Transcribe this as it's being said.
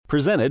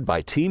Presented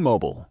by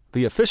T-Mobile,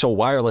 the official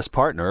wireless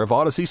partner of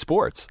Odyssey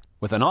Sports.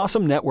 With an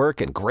awesome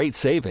network and great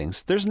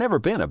savings, there's never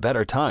been a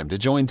better time to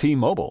join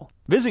T-Mobile.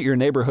 Visit your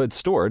neighborhood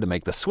store to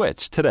make the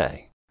switch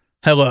today.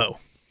 Hello.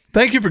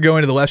 Thank you for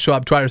going to the Les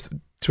Schwab Twires.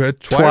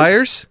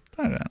 Twires?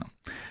 I don't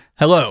know.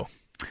 Hello.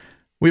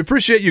 We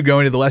appreciate you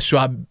going to the Les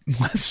Schwab.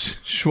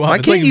 Why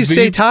can't you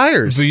say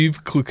tires?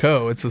 Vive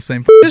Clicquot. It's the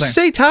same Just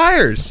say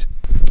tires.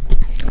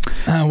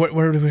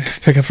 Where do we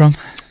pick up from?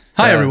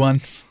 Hi, everyone.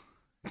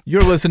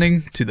 You're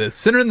listening to the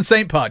Sinner in the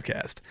Saint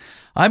podcast.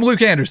 I'm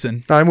Luke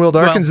Anderson. I'm Will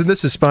Darkins, and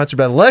this is sponsored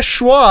by Les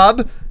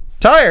Schwab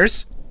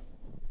Tires.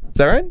 Is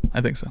that right?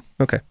 I think so.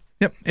 Okay.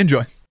 Yep.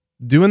 Enjoy.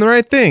 Doing the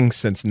right thing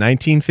since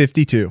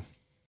 1952.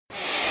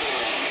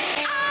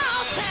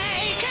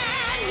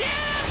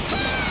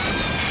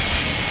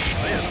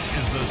 This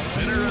is the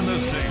Sinner in the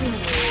Saint.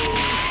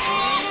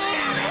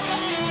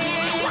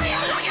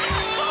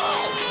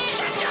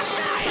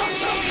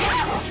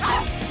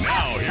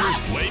 Now here's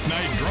late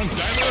night drunk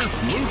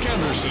dialer Luke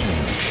Anderson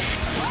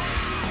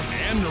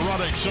and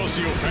neurotic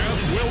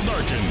sociopath Will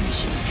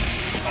Darkins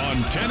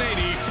on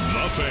 1080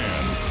 The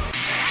Fan.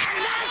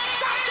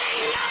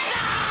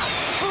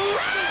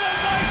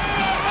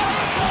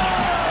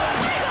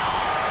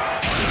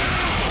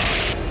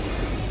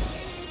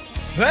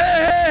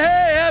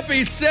 Hey,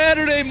 happy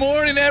Saturday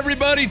morning,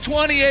 everybody.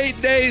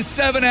 28 days,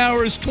 7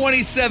 hours,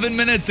 27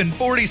 minutes, and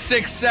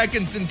 46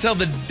 seconds until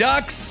the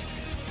Ducks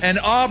and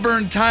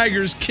Auburn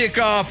Tigers kick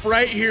off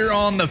right here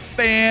on The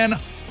Fan,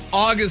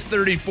 August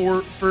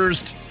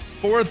 31st,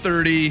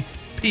 4:30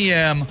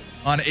 p.m.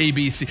 on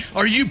ABC.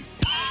 Are you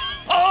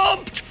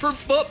pumped for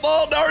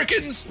football,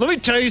 Darkins? Let me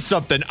tell you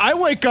something. I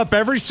wake up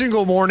every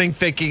single morning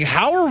thinking,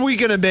 how are we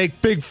going to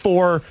make Big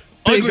Four,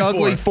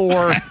 Ugly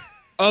Four,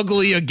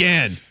 ugly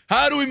again?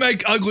 How do we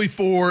make Ugly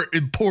Four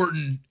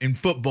important in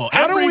football?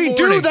 How do we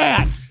do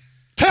that?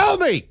 Tell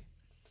me.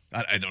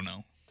 I don't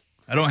know.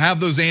 I don't have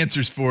those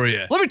answers for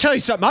you. Let me tell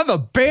you something. I've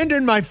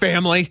abandoned my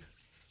family.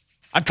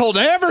 I've told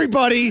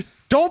everybody,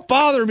 don't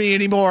bother me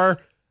anymore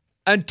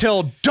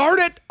until, darn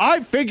it,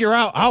 I figure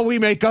out how we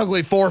make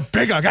Ugly Four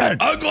big again.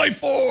 Ugly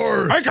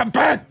Four. Make them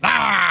big.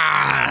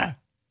 Ah.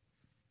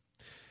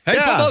 Hey,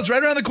 Yeah. football's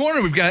right around the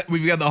corner. We've got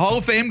the Hall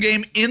of Fame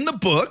game in the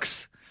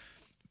books.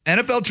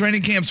 NFL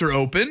training camps are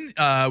open.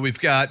 We've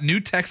got new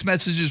text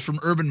messages from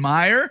Urban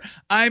Meyer.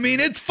 I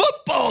mean, it's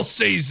football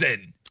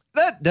season.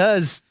 That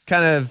is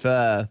kind of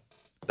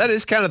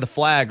the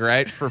flag,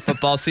 right? For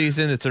football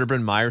season. It's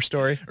Urban Meyer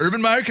story.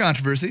 Urban Meyer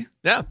controversy.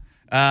 Yeah.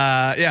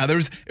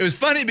 It was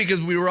funny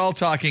because we were all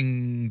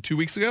talking 2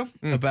 weeks ago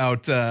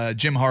about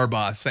Jim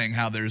Harbaugh saying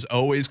how there's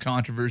always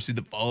controversy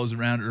that follows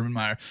around Urban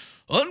Meyer.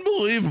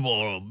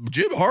 Unbelievable.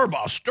 Jim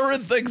Harbaugh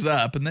stirring things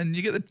up. And then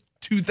you get the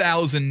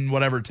 2,000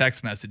 whatever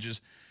text messages.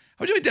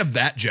 How would you like to have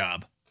that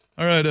job?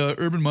 All right,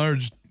 Urban Meyer,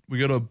 we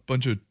got a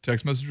bunch of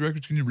text message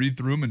records. Can you read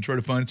through them and try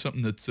to find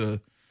something that's,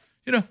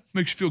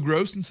 makes you feel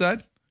gross inside?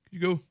 Can you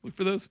go look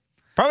for those?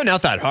 Probably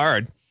not that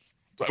hard.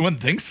 I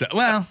wouldn't think so.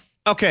 Well,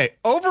 okay.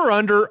 Over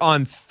under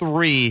on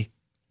 3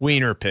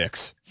 wiener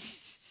picks.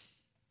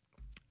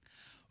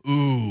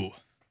 ooh.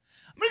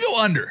 I'm going to go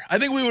under. I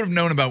think we would have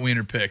known about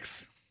wiener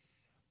picks.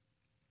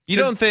 You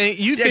don't think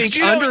you Yeah, think 'cause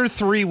you know under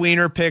 3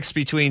 wiener picks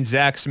between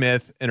Zach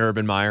Smith and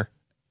Urban Meyer?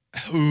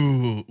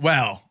 Ooh,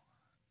 well,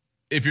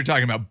 if you're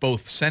talking about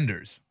both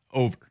senders,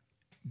 over.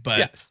 But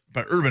Yes.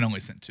 but Urban only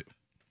sent 2.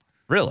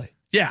 Really?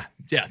 Yeah.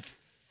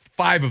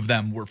 5 of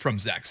them were from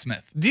Zach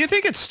Smith. Do you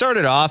think it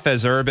started off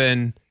as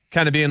Urban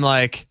kind of being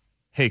like,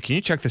 hey, can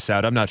you check this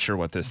out? I'm not sure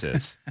what this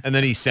is. And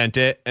then he sent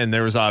it, and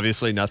there was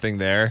obviously nothing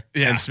there.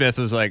 Yeah. And Smith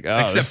was like,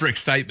 oh. Except for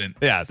excitement.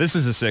 Yeah, this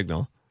is a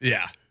signal.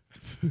 Yeah.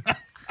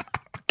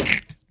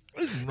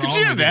 Could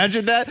you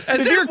imagine that?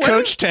 If your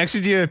coach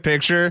texted you a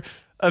picture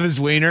of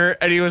his wiener,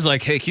 and he was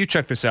like, hey, can you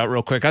check this out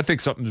real quick? I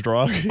think something's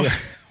wrong.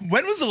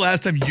 When was the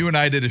last time you and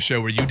I did a show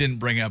where you didn't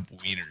bring up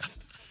wieners?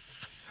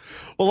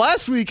 Well,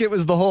 last week it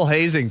was the whole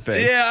hazing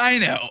thing. Yeah, I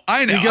know.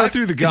 You go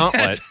through the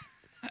gauntlet.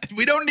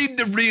 We don't need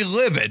to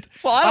relive it.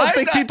 Well, I don't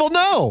think people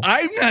know.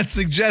 I'm not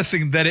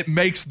suggesting that it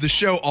makes the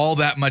show all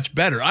that much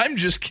better. I'm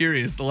just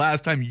curious the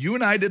last time you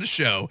and I did a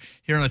show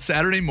here on a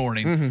Saturday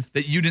morning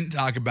that you didn't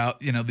talk about,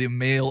 the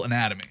male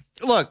anatomy.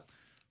 Look,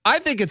 I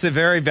think it's a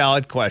very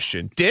valid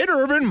question. Did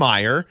Urban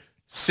Meyer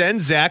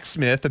send Zach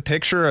Smith a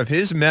picture of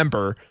his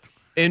member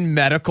in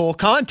medical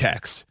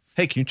context?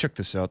 Hey, can you check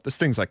this out? This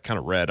thing's like kind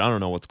of red. I don't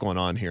know what's going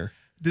on here.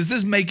 Does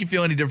this make you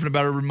feel any different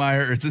about Urban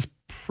Meyer, or is this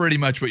pretty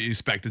much what you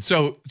expected?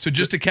 So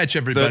just to catch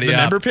everybody the up.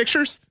 member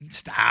pictures?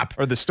 Stop.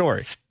 Or the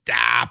story?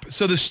 Stop.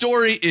 So the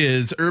story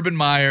is Urban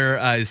Meyer,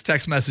 his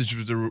text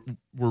messages were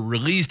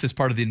released as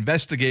part of the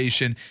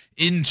investigation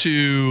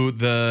into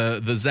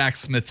the Zach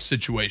Smith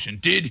situation.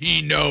 Did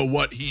he know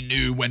what he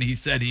knew when he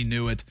said he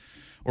knew it,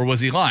 or was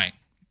he lying?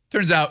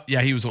 Turns out,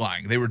 yeah, he was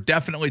lying. They were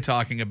definitely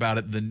talking about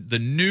it. The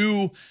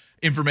new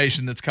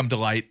information that's come to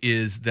light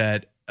is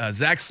that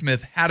Zach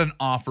Smith had an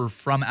offer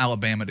from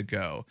Alabama to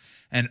go,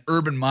 and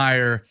Urban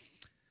Meyer,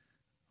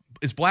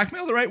 is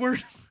blackmail the right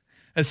word?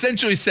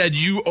 Essentially said,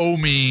 you owe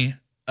me,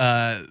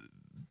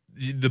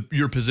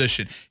 your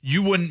position.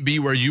 You wouldn't be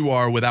where you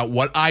are without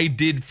what I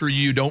did for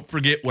you. Don't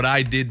forget what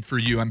I did for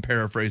you. I'm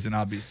paraphrasing,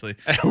 obviously.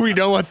 We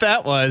know what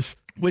that was.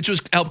 Which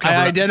was help cover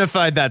I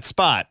identified that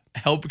spot.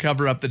 Help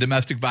cover up the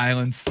domestic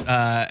violence,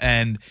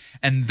 and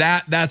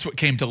that's what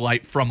came to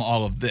light from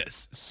all of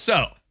this.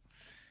 So,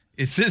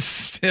 is this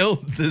still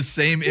the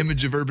same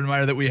image of Urban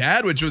Meyer that we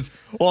had, which was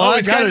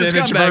I got an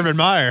image of Urban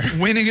Meyer.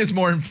 Winning is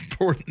more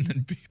important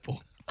than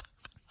people.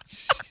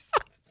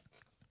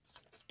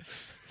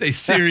 It's a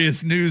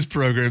serious news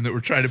program that we're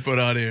trying to put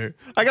on here.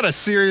 I got a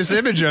serious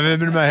image of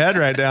him in my head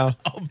right now.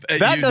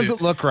 That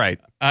doesn't look right.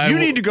 You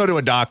need to go to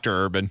a doctor,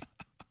 Urban.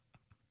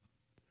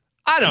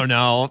 I don't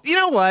know. You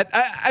know what?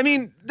 I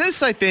mean,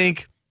 I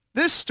think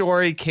this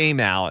story came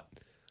out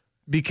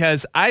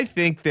because I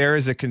think there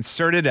is a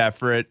concerted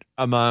effort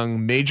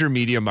among major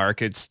media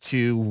markets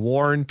to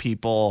warn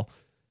people,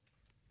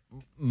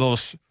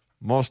 most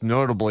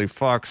notably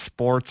Fox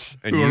Sports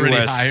and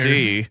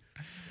USC,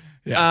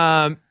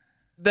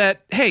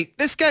 that, hey,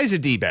 this guy's a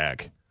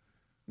D-bag.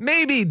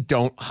 Maybe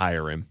don't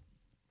hire him.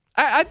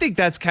 I think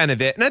that's kind of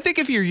it. And I think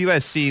if you're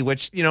USC,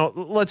 which,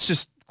 let's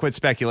just quit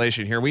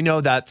speculation here. We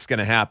know that's going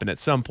to happen at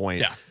some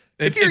point. Yeah.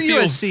 If you're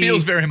USC,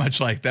 feels very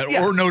much like that,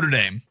 or Notre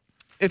Dame.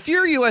 If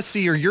you're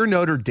USC or you're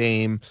Notre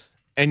Dame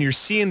and you're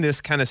seeing this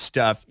kind of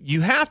stuff,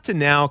 you have to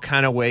now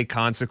kind of weigh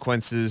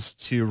consequences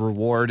to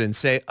reward and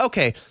say,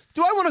 okay,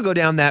 do I want to go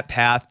down that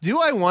path?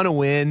 Do I want to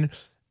win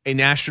a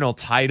national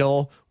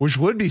title, which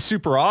would be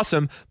super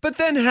awesome, but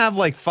then have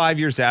like 5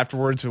 years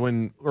afterwards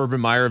when Urban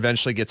Meyer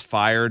eventually gets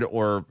fired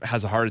or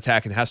has a heart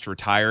attack and has to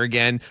retire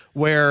again,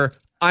 where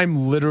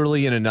I'm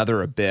literally in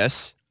another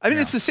abyss. I mean,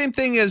 It's the same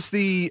thing as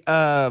the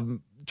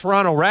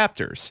Toronto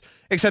Raptors,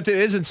 except it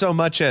isn't so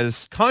much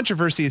as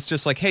controversy. It's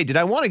just like, hey, did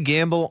I want to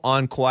gamble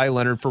on Kawhi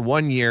Leonard for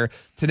 1 year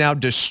to now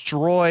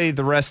destroy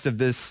the rest of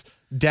this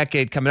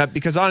decade coming up?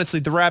 Because honestly,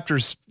 the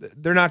Raptors,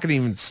 they're not going to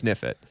even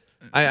sniff it.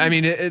 I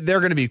mean, they're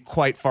going to be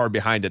quite far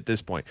behind at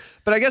this point.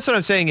 But I guess what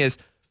I'm saying is,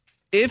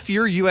 if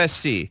you're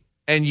USC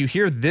and you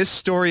hear this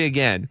story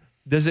again,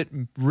 does it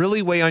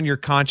really weigh on your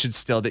conscience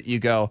still that you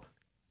go,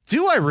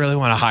 do I really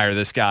want to hire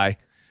this guy?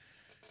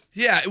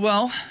 Yeah,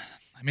 well,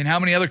 I mean, how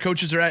many other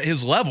coaches are at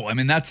his level? I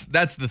mean, that's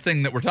the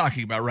thing that we're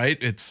talking about,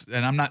 right?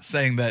 And I'm not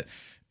saying that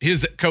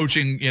his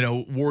coaching,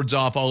 wards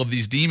off all of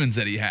these demons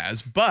that he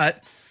has,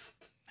 but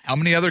how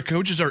many other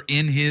coaches are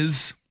in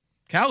his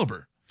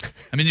caliber?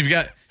 I mean, you've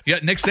got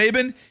Nick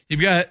Saban,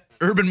 you've got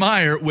Urban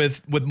Meyer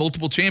with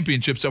multiple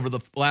championships over the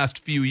last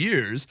few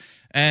years,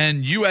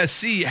 and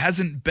USC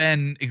hasn't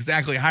been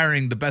exactly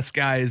hiring the best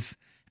guys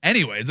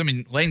anyways. I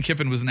mean, Lane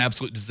Kiffin was an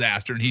absolute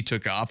disaster, and he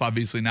took off.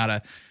 Obviously not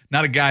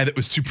a guy that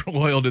was super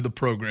loyal to the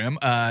program.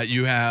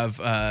 You have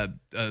the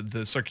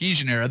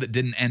Sarkisian era that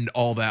didn't end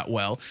all that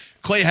well.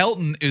 Clay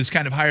Helton is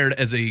kind of hired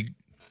as a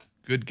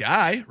good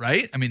guy,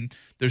 right? I mean,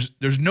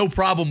 there's no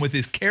problem with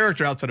his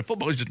character outside of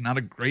football. He's just not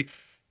a great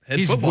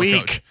head football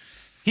coach.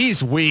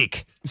 He's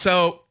weak.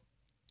 So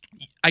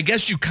I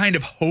guess you kind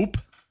of hope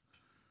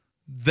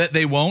that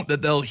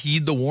they'll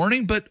heed the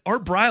warning, but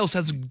Art Briles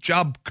has a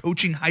job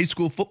coaching high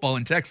school football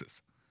in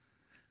Texas.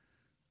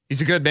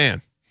 He's a good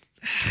man.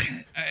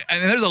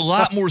 And there's a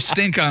lot more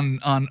stink on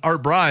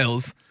Art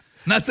Briles.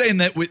 I'm not saying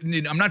that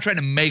I'm not trying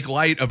to make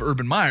light of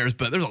Urban Meyers,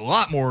 but there's a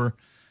lot more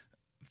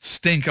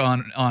stink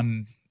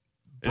on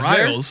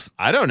Briles.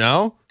 I don't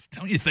know.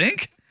 Don't you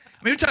think?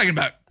 I mean, you're talking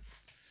about.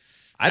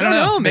 I don't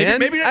know, man.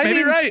 Maybe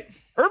you're right.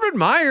 Urban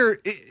Meyer,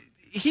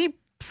 he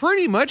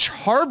pretty much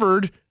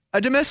harbored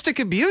a domestic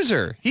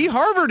abuser. He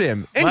harbored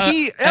him, and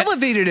he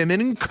elevated him and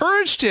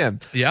encouraged him.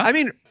 Yeah. I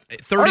mean,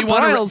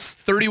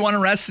 31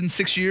 arrests in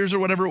 6 years or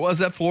whatever it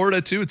was at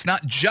Florida, too. It's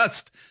not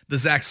just the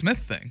Zach Smith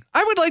thing.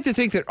 I would like to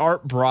think that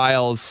Art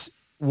Briles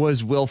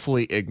was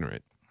willfully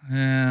ignorant.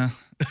 Yeah.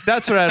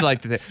 That's what I'd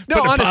like to think. No,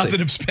 Put a honestly.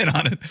 positive spin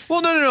on it.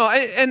 Well, no.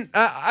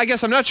 I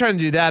guess I'm not trying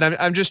to do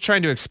that. I'm just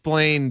trying to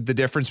explain the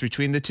difference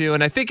between the two.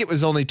 And I think it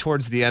was only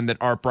towards the end that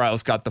Art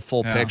Briles got the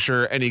full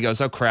picture, and he goes,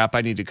 oh, crap,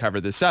 I need to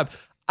cover this up.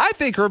 I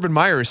think Urban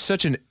Meyer is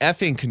such an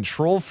effing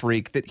control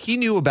freak that he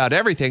knew about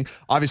everything.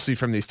 Obviously,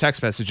 from these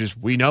text messages,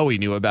 we know he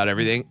knew about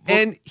everything.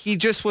 And he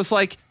just was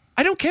like,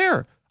 I don't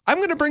care. I'm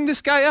going to bring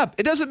this guy up.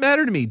 It doesn't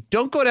matter to me.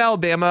 Don't go to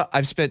Alabama.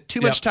 I've spent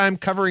too much time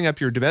covering up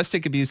your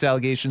domestic abuse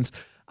allegations.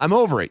 I'm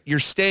over it.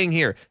 You're staying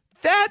here.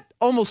 That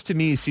almost to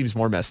me seems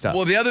more messed up.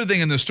 Well, the other thing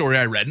in the story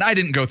I read, and I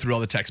didn't go through all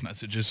the text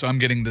messages, so I'm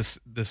getting this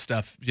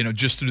stuff,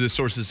 just through the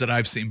sources that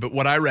I've seen. But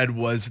what I read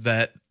was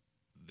that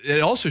it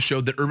also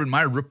showed that Urban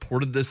Meyer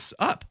reported this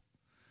up.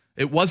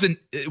 It wasn't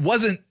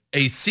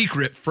a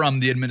secret from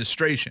the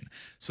administration.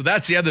 So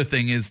that's the other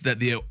thing, is that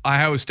the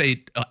Ohio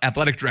State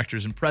athletic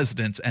directors and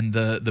presidents and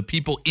the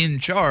people in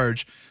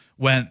charge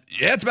went,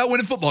 yeah, it's about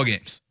winning football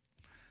games.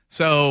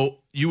 So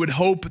you would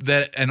hope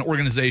that an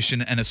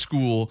organization and a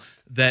school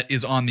that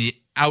is on the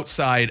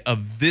outside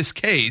of this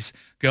case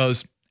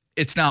goes,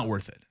 it's not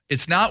worth it.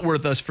 It's not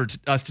worth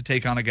us to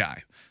take on a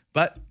guy.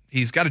 But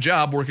he's got a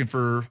job working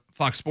for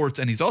Fox Sports,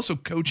 and he's also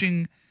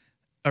coaching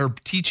or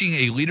teaching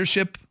a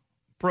leadership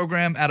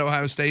program at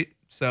Ohio State.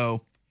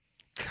 So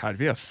God,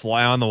 be a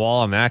fly on the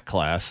wall in that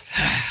class.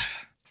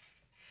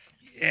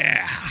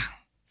 Yeah.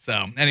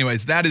 So,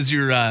 anyways, that is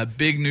your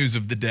big news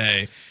of the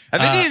day.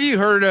 Have any of you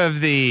heard of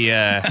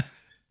the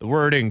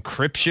word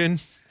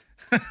encryption?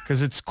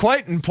 Because it's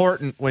quite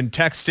important when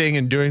texting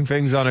and doing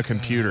things on a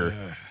computer,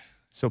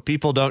 so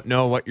people don't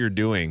know what you're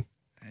doing.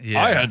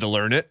 Yeah. I had to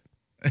learn it.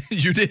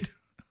 You did?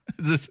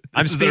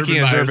 I'm speaking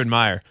as Urban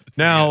Meyer.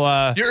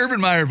 Now, your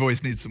Urban Meyer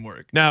voice needs some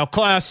work. Now,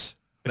 class,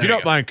 if There you you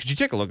don't go. mind, could you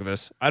take a look at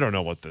this? I don't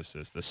know what this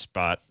is, this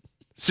spot.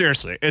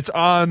 Seriously, it's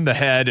on the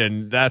head,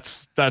 and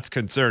that's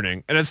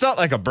concerning. And it's not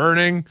like a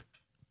burning.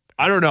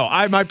 I don't know.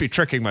 I might be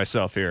tricking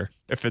myself here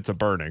if it's a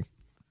burning.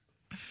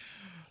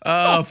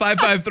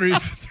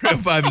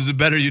 553-305 is a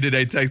better you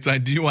today text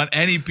line. Do you want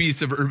any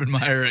piece of Urban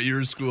Meyer at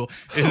your school?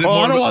 Is it Oh,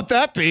 more I of don't a- want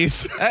that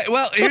piece.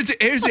 Well, here's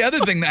the other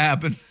thing that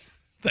happens.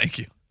 Thank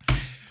you.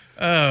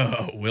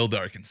 Oh, Will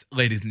Darkins,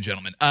 ladies and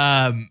gentlemen.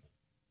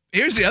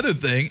 Here's the other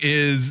thing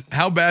is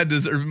how bad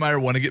does Urban Meyer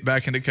want to get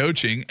back into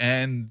coaching?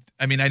 And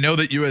I mean, I know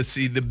that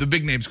USC, the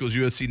big name schools,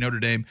 USC, Notre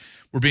Dame,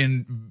 were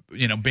being,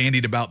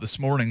 bandied about this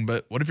morning.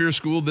 But what if you're a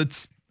school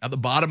that's at the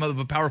bottom of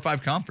a Power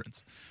 5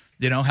 conference?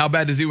 How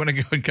bad does he want to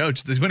go and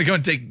coach? Does he want to go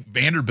and take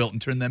Vanderbilt and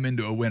turn them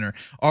into a winner?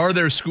 Are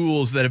there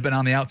schools that have been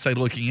on the outside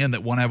looking in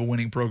that want to have a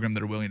winning program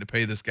that are willing to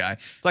pay this guy?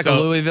 It's like a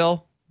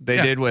Louisville they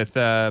Yeah. did with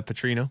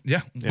Petrino.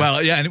 Yeah.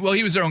 Well, yeah. And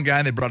he was their own guy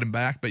and they brought him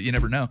back, but you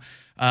never know.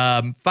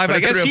 But I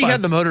guess he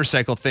had the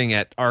motorcycle thing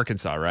at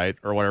Arkansas, right?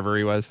 Or whatever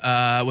he was.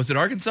 Was it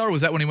Arkansas or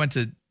was that when he went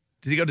to, did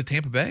he go to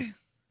Tampa Bay?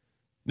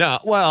 No,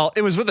 well,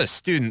 it was with a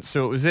student,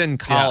 so it was in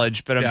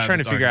college, but I'm Yeah, trying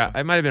it to was figure out. Arkansas.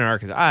 It might have been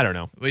Arkansas. I don't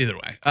know. Well, either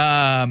way.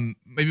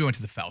 Maybe he went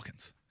to the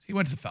Falcons. He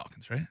went to the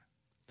Falcons, right?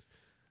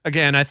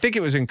 Again, I think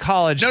it was in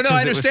college. No, I 'cause it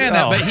was- understand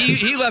that, oh. but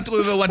he left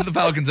Louisville, went to the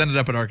Falcons, ended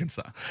up at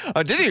Arkansas.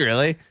 Oh, did he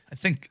really? I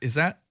think, is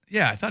that?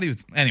 Yeah, I thought he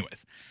was.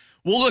 Anyways,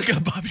 we'll look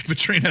up Bobby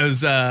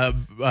Petrino's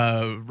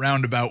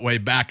roundabout way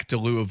back to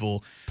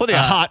Louisville. Plenty of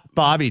hot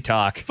Bobby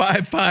talk.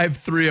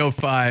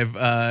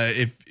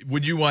 55305.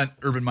 Would you want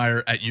Urban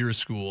Meyer at your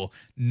school,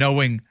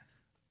 knowing,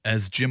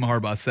 as Jim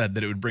Harbaugh said,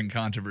 that it would bring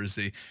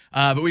controversy?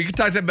 But we need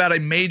to talk about a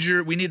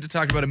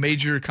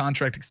major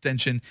contract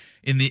extension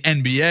in the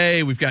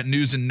NBA. We've got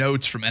news and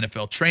notes from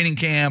NFL training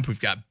camp. We've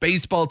got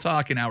baseball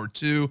talk in hour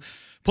 2.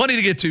 Plenty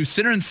to get to.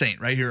 Sinner and Saint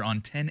right here on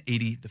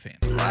 1080 The Fan.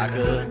 Hi,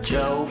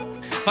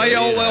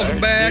 y'all. Welcome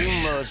back.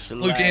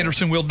 Luke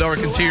Anderson, Will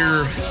Darkins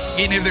here,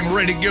 getting everything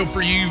ready to go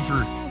for you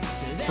for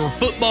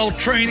football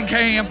training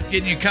camp,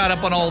 getting you caught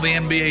up on all the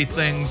NBA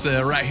things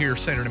right here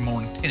Saturday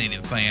morning, 1080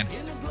 The Fan.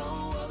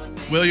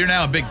 Will, you're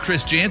now a big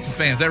Chris Jansen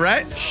fan. Is that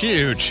right?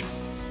 Huge.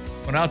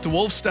 Went out to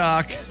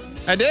Wolfstock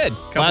I did.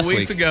 a couple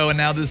weeks ago, and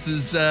now this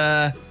is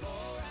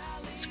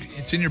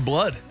it's in your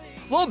blood.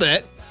 A little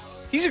bit.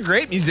 He's a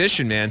great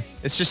musician, man.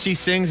 It's just he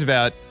sings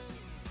about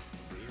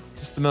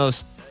just the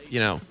most,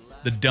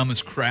 The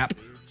dumbest crap.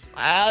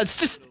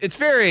 it's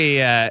very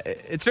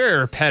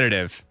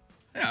repetitive.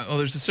 Yeah, well,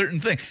 there's a certain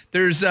thing.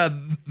 There's a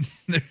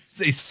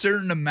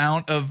certain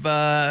amount of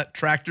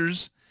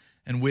tractors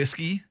and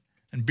whiskey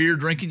and beer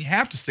drinking you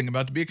have to sing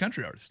about to be a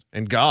country artist.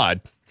 And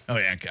God. Oh,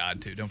 yeah,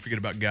 God, too. Don't forget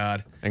about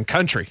God. And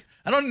country.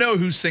 I don't know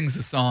who sings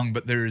the song,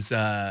 but there's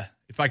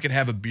If I Could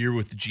Have a Beer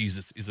with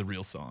Jesus is a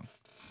real song.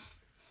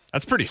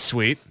 That's pretty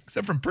sweet.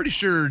 Except for I'm pretty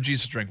sure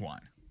Jesus drank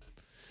wine.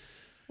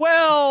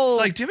 Well,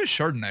 Like, do you have a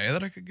Chardonnay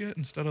that I could get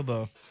instead of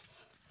the...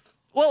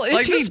 if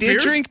like, he that's did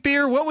beers? drink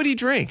beer, what would he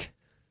drink?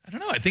 I don't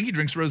know. I think he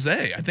drinks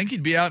rosé. I think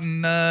he'd be out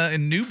in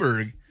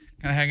Newburgh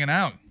kind of hanging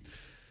out.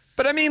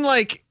 But I mean,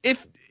 like,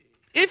 if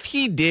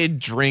he did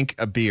drink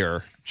a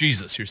beer,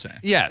 Jesus, you're saying?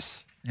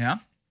 yes. Yeah?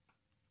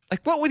 Like,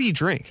 what would he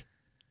drink?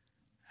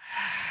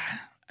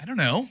 I don't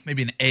know.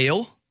 Maybe an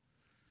ale?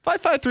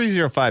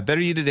 55305.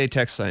 Better you today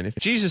text line. If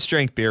Jesus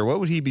drank beer, what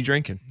would he be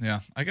drinking?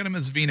 Yeah. I got him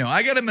as vino.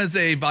 I got him as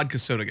a vodka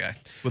soda guy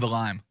with a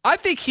lime. I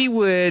think he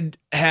would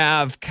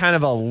have kind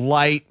of a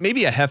light,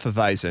 maybe a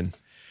Hefeweizen.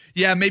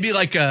 Yeah, maybe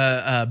like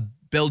a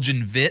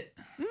Belgian Vit.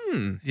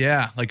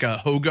 Yeah, like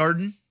a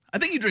Hoegaarden. I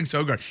think he drinks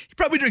Hoegaarden. He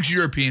probably drinks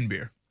European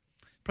beer.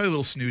 Probably a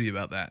little snooty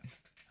about that.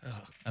 Ugh,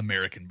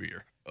 American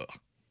beer. Ugh.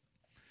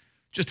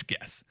 Just a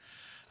guess.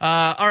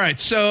 All right,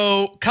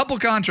 so couple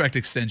contract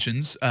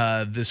extensions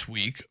this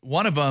week.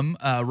 One of them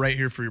right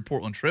here for your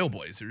Portland Trail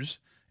Blazers,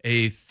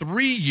 a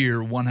 3-year,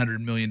 $100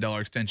 million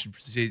extension for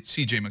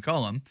C.J.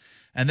 McCollum.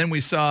 And then we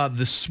saw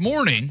this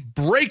morning,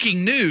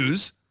 breaking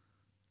news,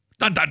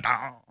 dun, dun,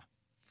 dun,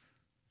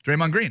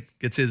 Draymond Green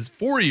gets his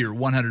 4-year,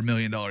 $100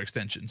 million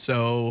extension.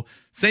 So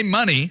same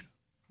money,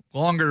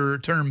 longer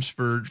terms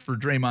for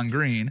Draymond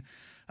Green.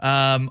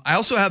 I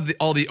also have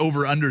all the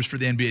over-unders for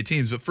the NBA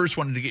teams, but first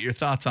wanted to get your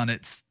thoughts on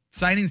it.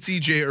 Signing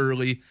CJ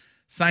early,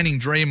 signing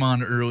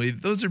Draymond early,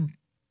 those are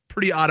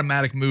pretty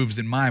automatic moves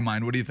in my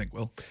mind. What do you think,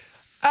 Will?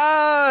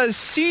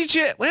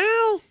 CJ,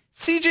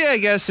 I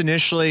guess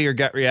initially your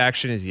gut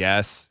reaction is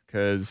yes,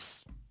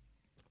 because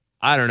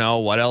I don't know,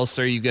 what else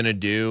are you going to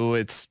do?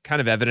 It's kind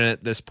of evident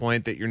at this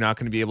point that you're not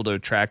going to be able to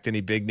attract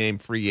any big name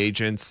free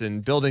agents,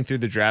 and building through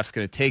the draft's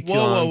going to take too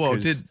long. Whoa.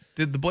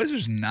 Did the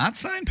Blazers not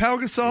sign Pau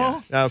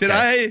Gasol? Yeah.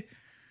 Okay.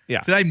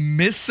 Yeah. Did I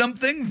miss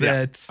something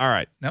that? All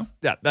right. No?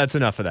 Yeah, that's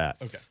enough of that.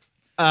 Okay.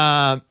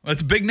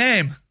 That's a big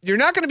name. You're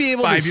not going to be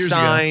able to 5 years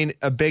sign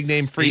a big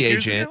name free 8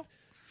 years agent. ago?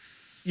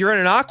 You're in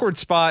an awkward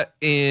spot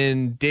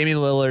in Damian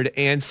Lillard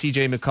and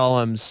CJ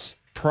McCollum's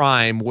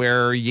prime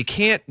where you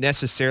can't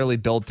necessarily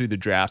build through the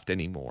draft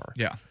anymore.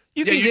 Yeah.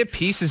 You can get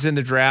pieces in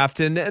the draft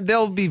and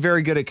they'll be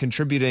very good at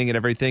contributing and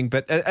everything.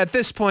 But at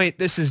this point,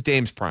 this is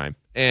Dame's prime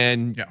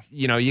and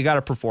you got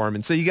to perform.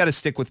 And so you got to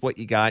stick with what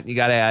you got. And you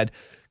got to add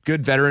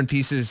good veteran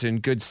pieces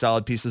and good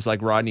solid pieces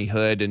like Rodney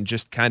Hood and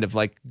just kind of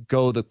like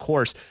go the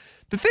course.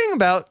 The thing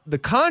about the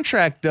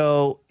contract,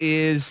 though,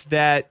 is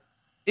that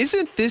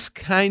isn't this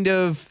kind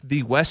of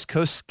the West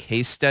Coast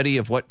case study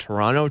of what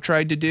Toronto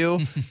tried to do?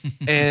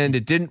 And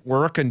it didn't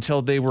work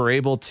until they were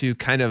able to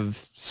kind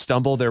of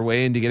stumble their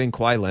way into getting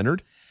Kawhi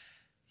Leonard?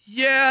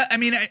 Yeah, I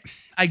mean,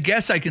 I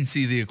guess I can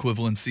see the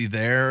equivalency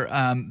there.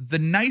 The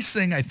nice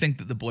thing I think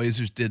that the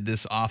Blazers did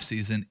this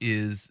offseason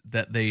is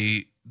that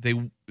they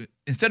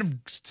instead of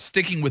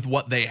sticking with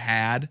what they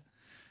had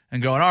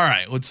and going, all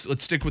right, let's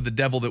stick with the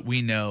devil that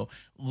we know.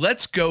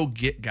 Let's go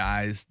get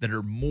guys that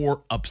are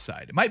more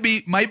upside. It might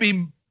be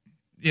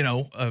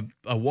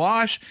a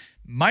wash.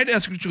 Might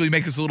actually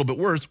make us a little bit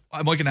worse.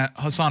 I'm looking at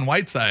Hassan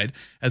Whiteside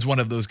as one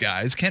of those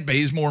guys. Kent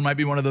Bazemore might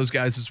be one of those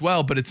guys as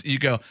well. But you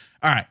go,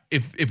 all right,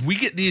 if we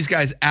get these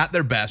guys at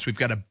their best, we've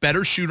got a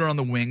better shooter on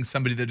the wing,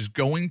 somebody that is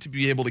going to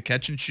be able to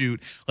catch and shoot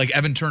like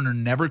Evan Turner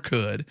never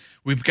could.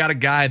 We've got a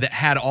guy that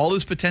had all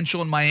this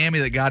potential in Miami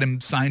that got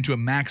him signed to a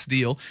max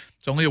deal.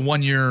 It's only a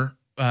 1 year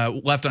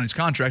left on his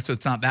contract, so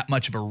it's not that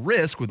much of a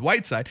risk with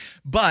Whiteside,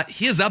 but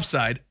his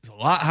upside is a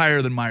lot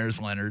higher than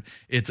Myers-Leonard.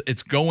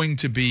 It's going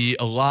to be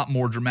a lot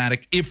more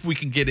dramatic if we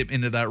can get him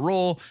into that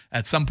role.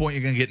 At some point,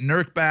 you're going to get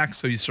Nurk back,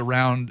 so you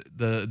surround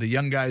the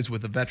young guys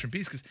with a veteran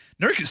piece, because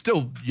Nurk is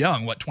still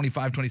young,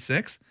 25,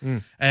 26?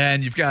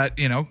 And you've got,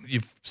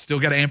 you've still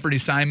got Anthony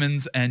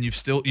Simons, and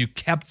you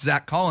kept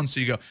Zach Collins, so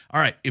you go, all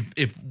right,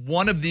 if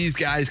one of these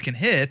guys can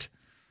hit,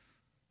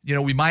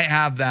 we might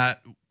have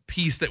that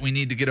piece that we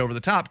need to get over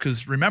the top,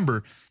 because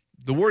remember,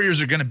 the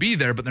Warriors are going to be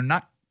there, but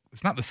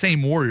it's not the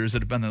same Warriors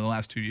that have been there the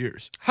last 2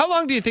 years. How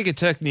long do you think it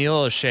took Neil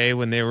O'Shea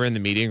when they were in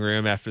the meeting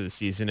room after the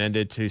season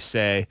ended to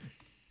say,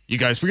 you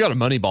guys, we got to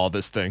moneyball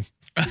this thing?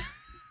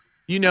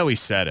 He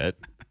said it.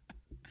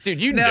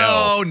 Dude,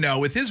 No,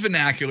 with his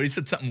vernacular, he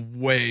said something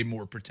way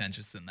more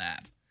pretentious than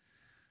that.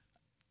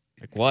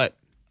 Like what?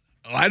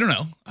 Oh, I don't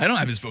know. I don't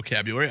have his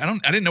vocabulary. I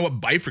didn't know what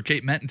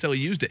bifurcate meant until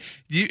he used it.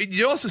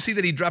 You also see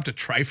that he dropped a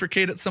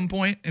trifurcate at some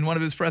point in one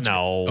of his press.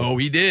 No. Oh,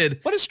 he did.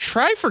 What does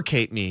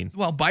trifurcate mean?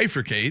 Well,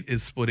 bifurcate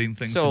is splitting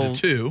things into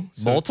two.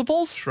 So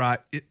multiples?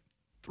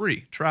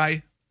 Three.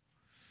 Try.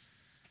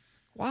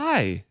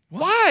 Why?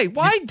 What?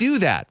 Why do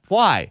that?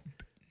 Why?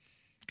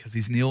 Because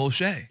he's Neil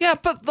O'Shea. Yeah,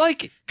 but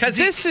this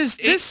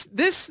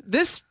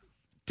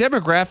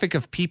demographic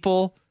of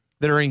people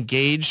that are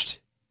engaged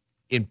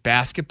in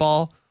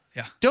basketball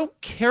don't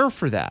care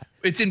for that.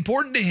 It's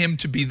important to him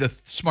to be the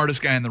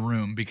smartest guy in the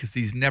room because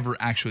he's never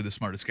actually the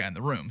smartest guy in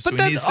the room. So but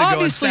that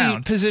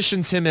obviously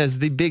positions him as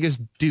the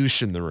biggest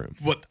douche in the room.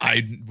 What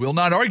I will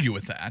not argue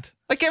with that.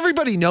 Like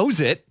everybody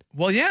knows it.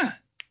 Well, yeah.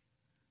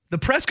 The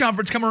press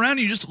conference come around,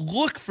 you just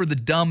look for the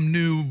dumb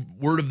new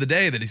word of the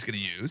day that he's going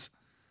to use.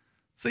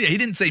 So yeah, he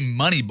didn't say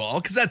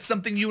Moneyball because that's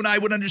something you and I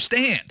would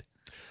understand.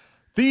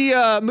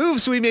 The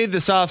moves we made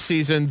this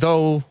offseason,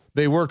 though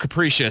they were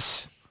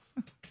capricious,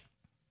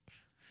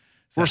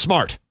 we're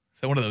smart. Is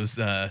that one of those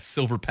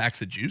silver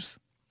packs of juice?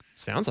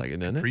 Sounds like it,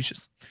 doesn't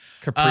it?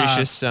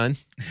 Capricious son.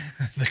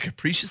 The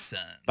capricious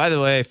son. By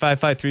the way,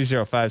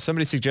 55305,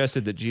 somebody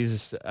suggested that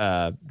Jesus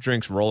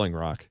drinks Rolling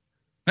Rock.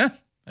 Yeah,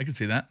 I can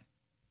see that.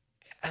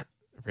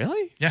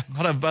 Really? Yeah,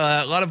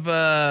 a lot of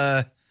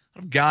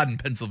God in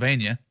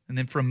Pennsylvania, and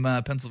then from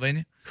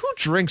Pennsylvania. Who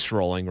drinks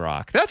Rolling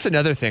Rock? That's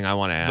another thing I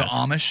want to ask. The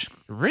Amish.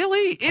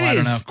 Really? It is. I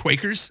don't know.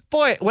 Quakers.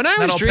 Boy, when I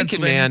was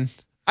drinking, man,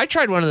 I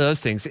tried one of those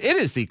things. It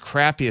is the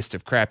crappiest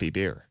of crappy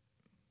beer.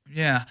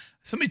 Yeah.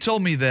 Somebody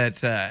told me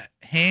that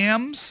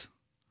Hams,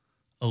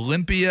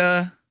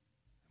 Olympia,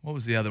 what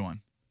was the other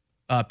one?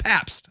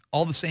 Pabst,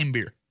 all the same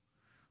beer.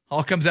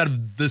 All comes out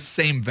of the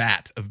same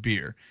vat of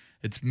beer.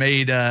 It's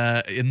made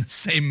in the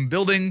same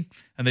building,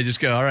 and they just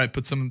go, all right,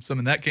 put some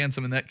in that can,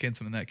 some in that can,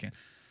 some in that can.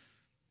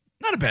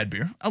 Not a bad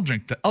beer. I'll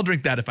drink that. I'll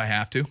drink that if I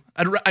have to.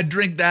 I'd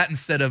drink that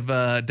instead of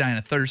dying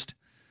of thirst.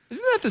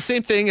 Isn't that the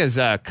same thing as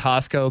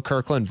Costco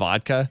Kirkland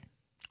vodka?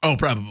 Oh,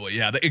 probably,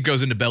 yeah. It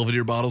goes into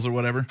Belvedere bottles or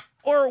whatever.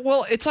 Or,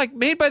 well, it's like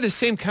made by the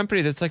same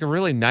company that's like a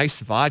really nice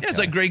vodka. Yeah, it's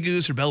like Grey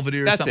Goose or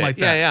Belvedere or something like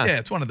that. Yeah. Yeah,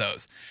 it's one of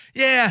those.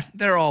 Yeah,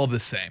 they're all the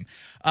same.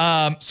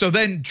 So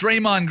then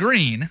Draymond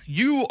Green,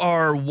 you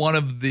are one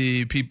of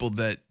the people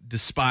that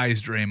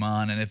despise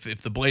Draymond, and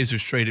if the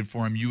Blazers traded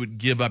for him, you would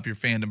give up your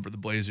fandom for the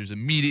Blazers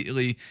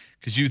immediately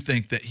because you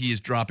think that he is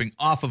dropping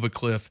off of a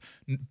cliff,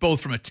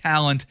 both from a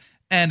talent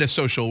and a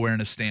social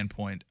awareness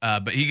standpoint.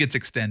 But he gets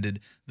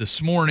extended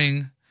this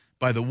morning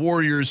by the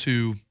Warriors,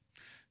 who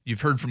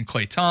you've heard from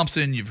Klay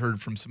Thompson, you've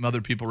heard from some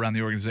other people around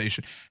the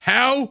organization.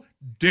 How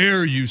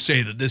dare you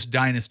say that this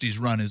dynasty's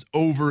run is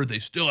over? They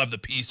still have the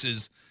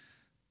pieces.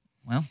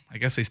 Well, I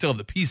guess they still have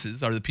the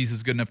pieces. Are the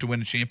pieces good enough to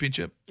win a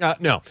championship?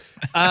 No.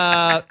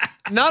 Not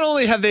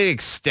only have they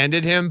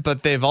extended him,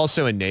 but they've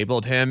also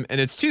enabled him. And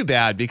it's too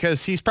bad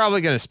because he's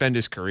probably going to spend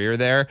his career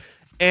there.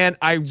 And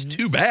it's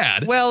too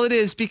bad. Well, it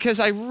is because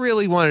I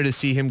really wanted to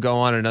see him go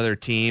on another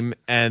team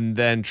and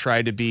then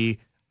try to be,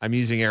 I'm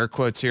using air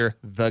quotes here,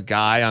 the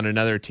guy on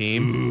another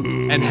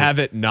team and have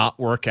it not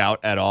work out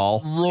at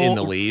all in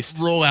the least.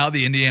 Roll out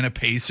the Indiana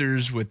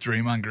Pacers with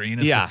Draymond Green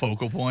as the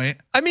focal point.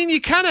 I mean,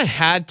 you kind of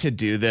had to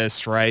do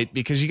this, right?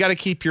 Because you got to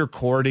keep your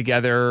core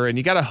together and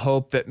you got to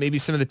hope that maybe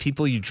some of the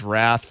people you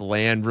draft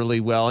land really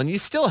well. And you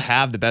still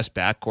have the best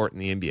backcourt in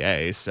the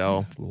NBA,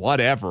 so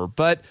whatever.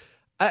 But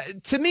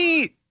to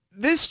me,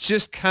 this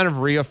just kind of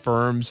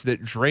reaffirms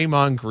that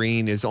Draymond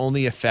Green is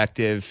only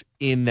effective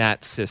in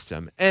that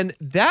system. And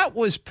that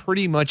was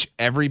pretty much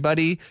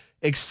everybody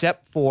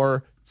except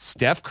for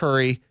Steph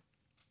Curry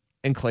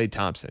and Klay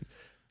Thompson.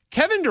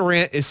 Kevin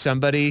Durant is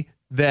somebody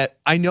that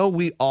I know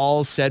we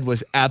all said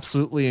was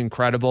absolutely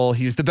incredible.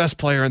 He was the best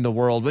player in the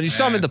world. When you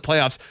saw him in the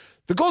playoffs,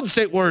 the Golden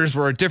State Warriors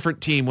were a different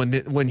team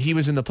when he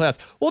was in the playoffs.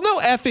 Well, no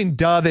effing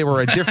duh, they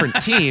were a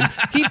different team.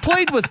 He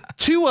played with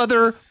two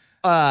other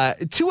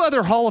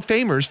Hall of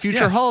Famers,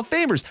 future Hall of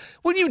Famers.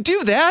 When you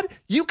do that,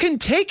 you can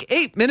take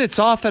 8 minutes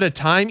off at a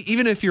time,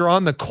 even if you're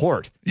on the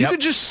court. You can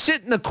just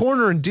sit in the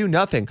corner and do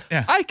nothing.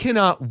 Yeah. I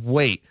cannot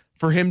wait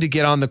for him to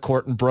get on the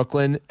court in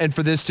Brooklyn and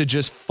for this to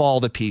just fall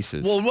to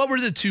pieces. Well, what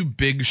were the two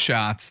big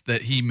shots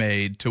that he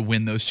made to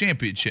win those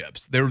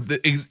championships? They were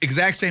the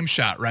exact same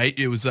shot, right?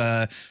 It was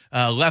a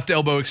left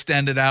elbow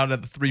extended out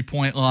at the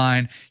three-point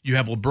line. You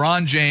have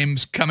LeBron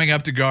James coming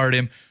up to guard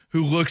him,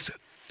 who looks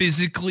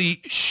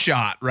physically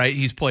shot, right?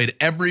 He's played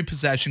every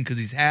possession because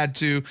he's had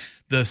to.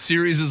 The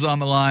series is on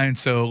the line,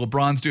 so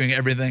LeBron's doing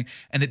everything,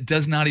 and it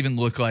does not even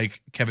look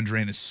like Kevin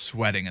Durant is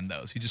sweating in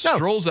those. He just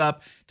strolls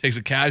up, takes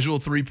a casual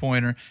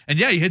three-pointer, and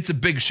he hits a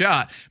big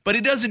shot, but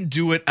he doesn't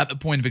do it at the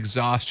point of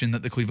exhaustion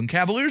that the Cleveland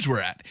Cavaliers were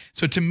at.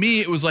 So to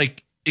me, it was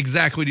like,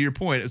 exactly to your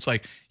point, it's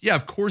like, yeah,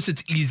 of course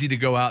it's easy to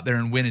go out there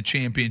and win a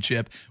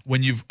championship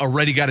when you've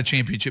already got a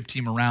championship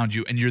team around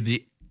you, and you're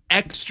the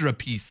extra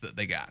piece that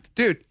they got.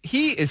 Dude,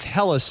 he is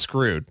hella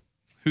screwed.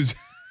 Is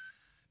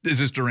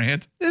this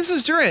Durant? This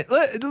is Durant.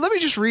 Let me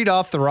just read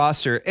off the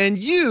roster. And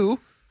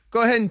you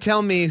go ahead and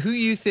tell me who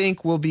you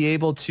think will be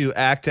able to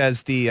act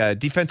as the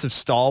defensive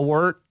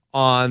stalwart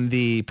on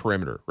the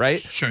perimeter,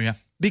 right? Sure, yeah.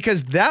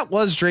 Because that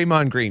was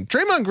Draymond Green.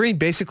 Draymond Green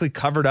basically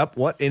covered up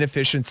what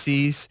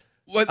inefficiencies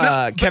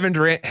Kevin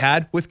Durant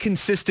had with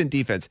consistent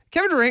defense.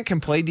 Kevin Durant can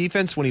play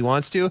defense when he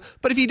wants to,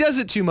 but if he does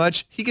it too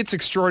much, he gets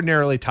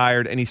extraordinarily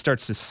tired and he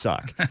starts to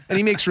suck. And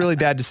he makes really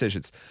bad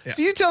decisions. Yeah.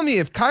 So you tell me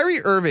if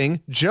Kyrie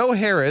Irving, Joe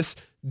Harris,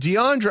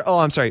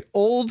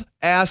 old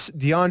ass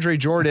DeAndre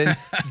Jordan,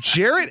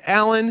 Jarrett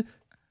Allen,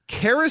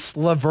 Karis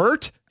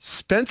LeVert,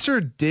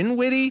 Spencer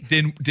Dinwiddie.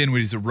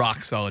 Dinwiddie's a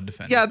rock solid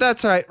defender. Yeah,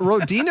 that's right.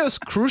 Rodinos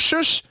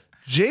Crucius,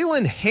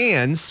 Jalen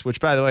Hands, which,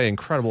 by the way,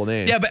 incredible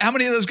name. Yeah, but how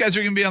many of those guys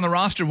are going to be on the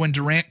roster when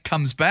Durant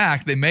comes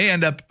back? They may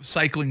end up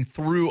cycling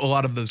through a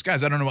lot of those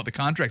guys. I don't know what the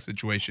contract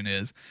situation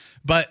is,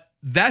 but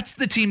that's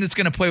the team that's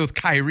going to play with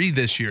Kyrie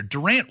this year.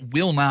 Durant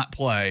will not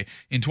play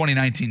in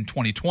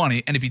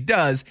 2019-2020, and if he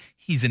does,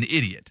 he's an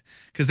idiot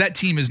because that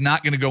team is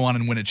not going to go on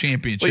and win a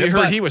championship. Well, you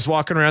heard he was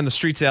walking around the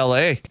streets of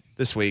L.A.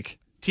 this week.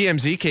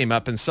 TMZ came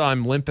up and saw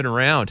him limping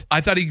around.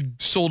 I thought he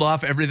sold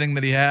off everything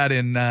that he had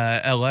in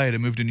L.A. to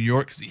move to New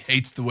York because he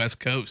hates the West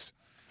Coast.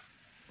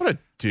 What a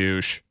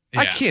douche. Yeah.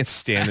 I can't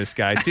stand this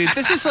guy. Dude,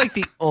 this is like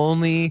the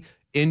only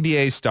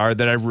NBA star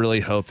that I really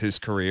hope his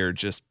career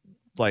just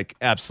like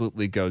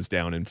absolutely goes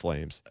down in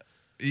flames.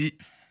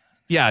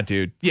 Yeah,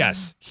 dude.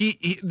 Yes.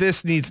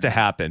 This needs to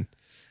happen.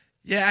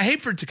 Yeah, I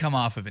hate for it to come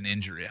off of an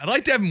injury. I'd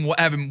like to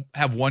have him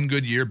have one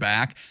good year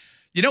back.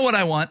 You know what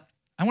I want?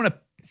 I want to...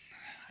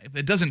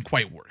 It doesn't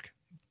quite work.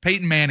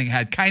 Peyton Manning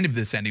had kind of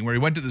this ending where he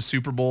went to the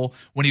Super Bowl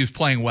when he was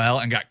playing well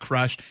and got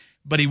crushed,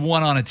 but he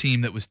won on a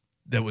team that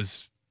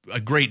was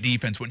a great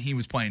defense when he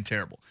was playing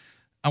terrible.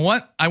 I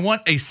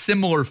want a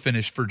similar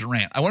finish for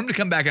Durant. I want him to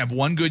come back and have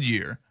one good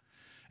year,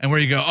 and where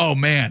you go, oh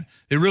man,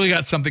 they really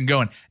got something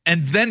going,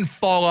 and then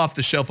fall off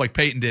the shelf like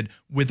Peyton did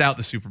without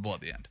the Super Bowl at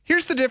the end.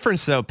 Here's the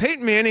difference, though.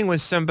 Peyton Manning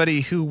was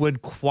somebody who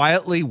would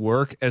quietly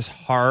work as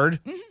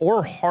hard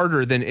or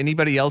harder than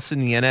anybody else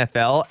in the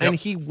NFL, and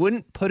he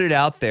wouldn't put it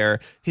out there,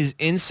 his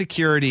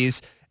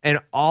insecurities and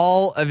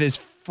all of his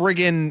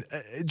friggin'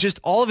 just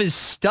all of his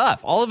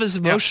stuff, all of his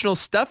emotional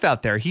stuff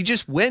out there. He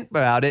just went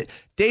about it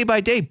day by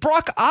day.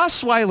 Brock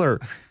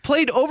Osweiler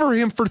played over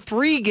him for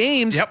 3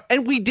 games,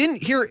 and we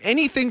didn't hear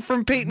anything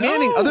from Peyton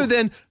Manning other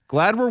than,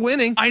 glad we're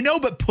winning. I know,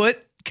 but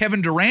put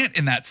Kevin Durant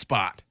in that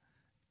spot,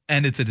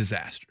 and it's a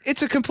disaster.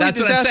 It's a complete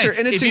disaster,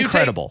 and it's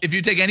incredible. If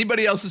you take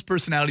anybody else's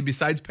personality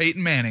besides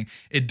Peyton Manning,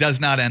 it does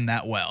not end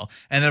that well.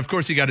 And then, of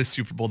course, he got his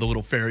Super Bowl, the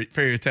little fairy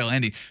tale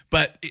ending.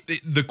 But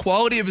the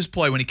quality of his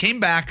play, when he came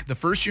back the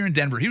first year in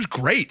Denver, he was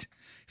great,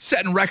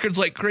 setting records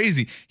like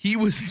crazy. He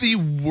was the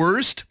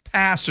worst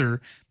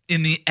passer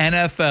in the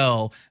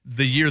NFL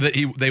the year that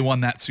they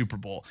won that Super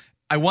Bowl.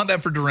 I want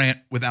that for Durant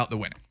without the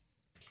winning.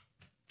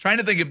 Trying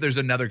to think if there's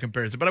another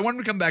comparison, but I want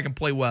him to come back and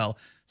play well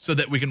so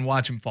that we can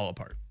watch him fall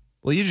apart.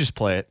 Well, you just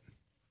play it.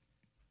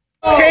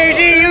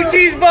 KD, you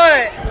cheese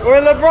butt.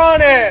 Where LeBron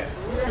at?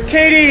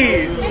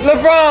 KD,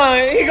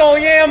 LeBron, he gonna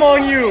yam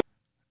on you.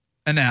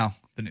 And now,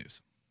 the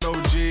news.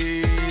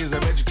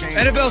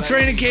 NFL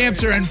training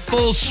camps are in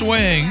full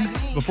swing.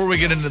 Before we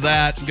get into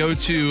that, go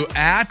to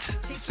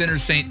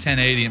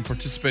 @CenterSaint1080 and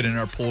participate in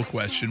our poll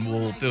question.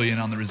 We'll fill you in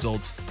on the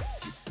results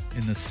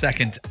in the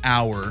second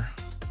hour.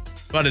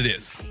 But it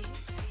is.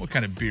 What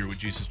kind of beer would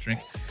Jesus drink?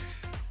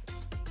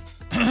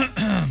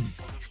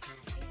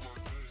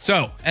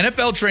 So,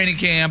 NFL training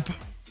camp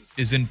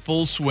is in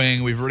full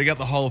swing. We've already got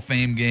the Hall of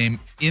Fame game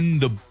in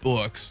the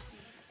books.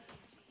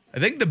 I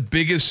think the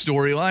biggest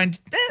storyline,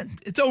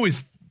 it's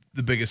always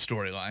the biggest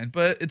storyline,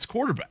 but it's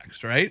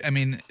quarterbacks, right? I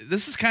mean,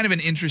 this is kind of an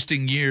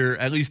interesting year,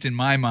 at least in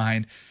my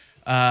mind,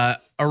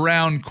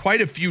 around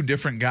quite a few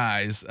different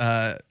guys.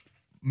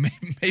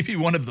 Maybe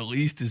one of the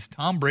least is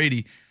Tom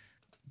Brady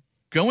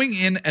going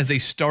in as a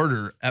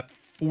starter at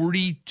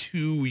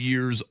 42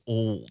 years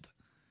old.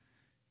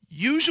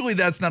 Usually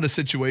that's not a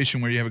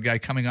situation where you have a guy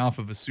coming off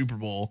of a Super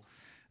Bowl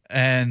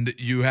and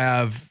you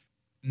have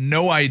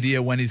no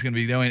idea when he's going to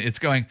be doing it. It's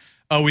going,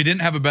 oh, we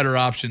didn't have a better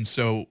option,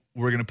 so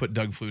we're going to put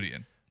Doug Flutie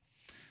in.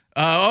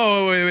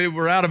 Wait,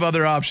 we're out of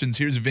other options.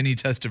 Here's Vinny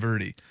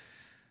Testaverde.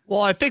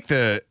 Well, I think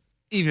the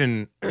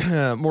even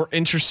more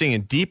interesting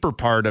and deeper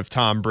part of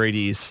Tom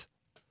Brady's,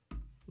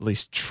 at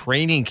least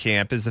training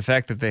camp, is the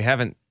fact that they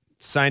haven't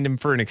signed him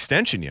for an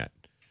extension yet.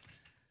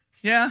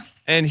 Yeah.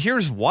 And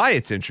here's why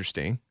it's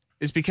interesting.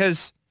 Is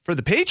because for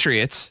the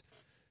Patriots,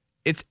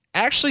 it's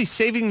actually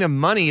saving them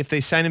money if they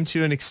sign him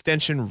to an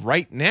extension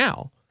right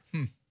now.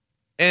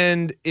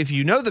 And if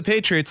you know the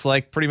Patriots,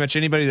 like pretty much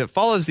anybody that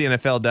follows the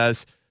NFL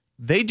does,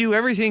 they do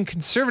everything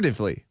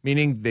conservatively,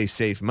 meaning they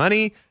save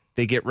money,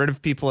 they get rid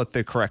of people at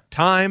the correct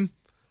time,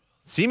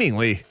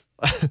 seemingly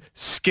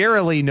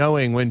scarily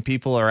knowing when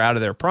people are out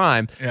of their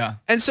prime. Yeah.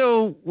 And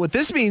so what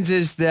this means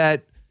is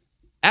that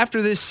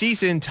after this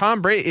season,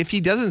 Tom Brady, if he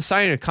doesn't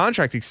sign a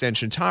contract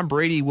extension, Tom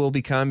Brady will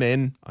become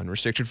an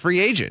unrestricted free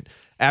agent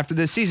after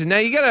this season. Now,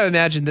 you got to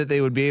imagine that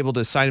they would be able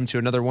to sign him to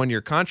another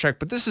one-year contract,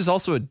 but this is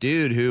also a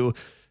dude who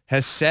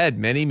has said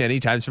many, many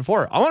times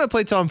before, I want to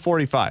play till I'm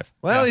 45.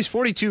 Well, he's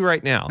 42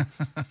 right now.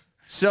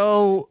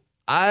 So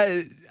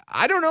I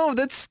don't know.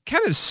 That's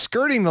kind of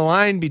skirting the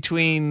line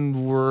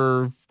between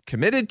we're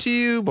committed to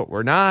you, but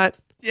we're not.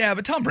 Yeah,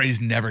 but Tom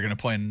Brady's never going to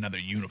play in another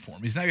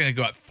uniform. He's not going to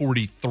go at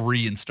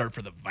 43 and start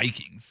for the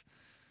Vikings.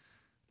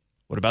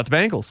 What about the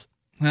Bengals?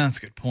 Well, that's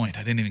a good point.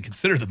 I didn't even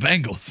consider the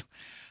Bengals.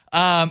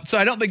 So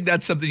I don't think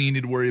that's something you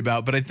need to worry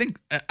about. But I think,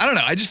 I don't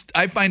know,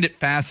 I find it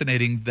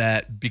fascinating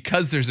that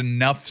because there's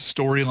enough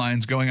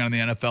storylines going on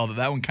in the NFL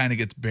that one kind of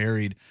gets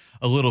buried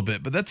a little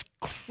bit. But that's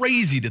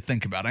crazy to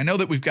think about. I know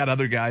that we've got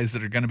other guys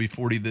that are going to be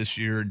 40 this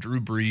year, Drew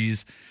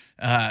Brees.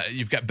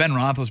 You've got Ben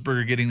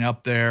Roethlisberger getting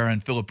up there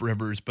and Phillip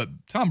Rivers, but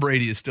Tom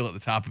Brady is still at the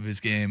top of his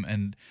game.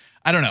 And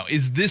I don't know,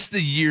 is this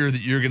the year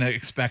that you're going to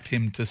expect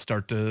him to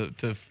start to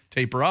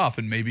taper off?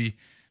 And maybe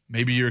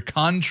your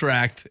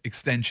contract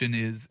extension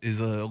is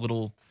a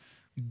little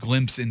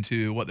glimpse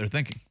into what they're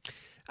thinking.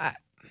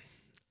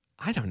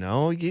 I don't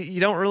know.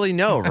 You don't really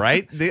know,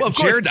 right? Well, of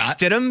course Jared not.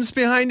 Stidham's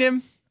behind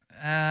him?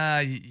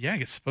 Yeah,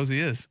 I suppose he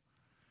is.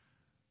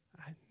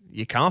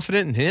 You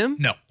confident in him?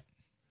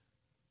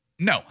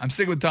 No, I'm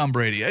sticking with Tom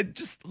Brady. I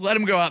just let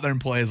him go out there and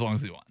play as long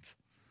as he wants.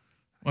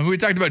 When we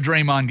talked about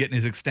Draymond getting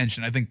his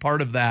extension, I think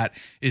part of that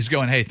is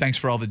going, hey, thanks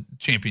for all the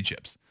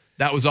championships.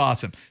 That was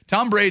awesome.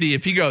 Tom Brady,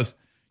 if he goes,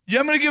 yeah,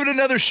 I'm going to give it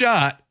another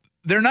shot,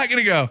 they're not going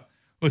to go,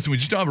 listen, we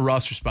just don't have a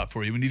roster spot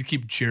for you. We need to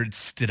keep Jared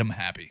Stidham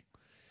happy.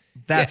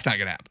 That's not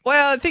going to happen.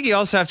 Well, I think you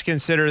also have to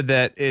consider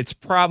that it's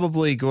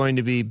probably going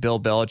to be Bill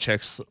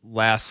Belichick's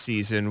last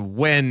season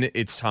when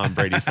it's Tom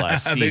Brady's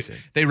last season.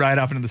 They ride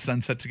off into the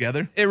sunset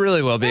together? It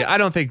really will be. I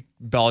don't think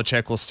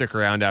Belichick will stick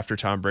around after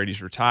Tom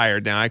Brady's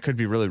retired. Now, I could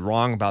be really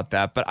wrong about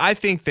that, but I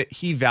think that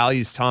he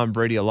values Tom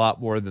Brady a lot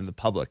more than the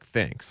public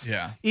thinks.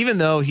 Yeah. Even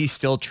though he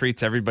still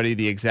treats everybody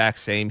the exact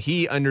same,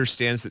 he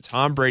understands that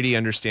Tom Brady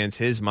understands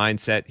his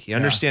mindset. He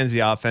understands the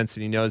offense,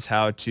 and he knows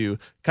how to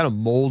kind of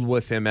mold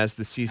with him as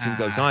the season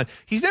goes on.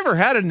 He's never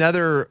had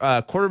another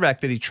quarterback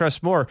that he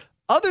trusts more,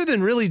 other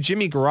than really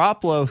Jimmy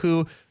Garoppolo,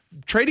 who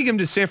trading him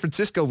to San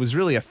Francisco was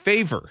really a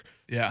favor.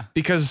 Yeah.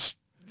 Because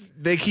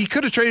he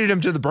could have traded him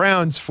to the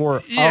Browns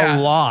for a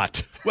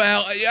lot.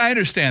 Well, I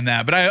understand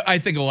that, but I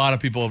think a lot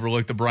of people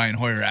overlook the Brian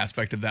Hoyer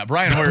aspect of that.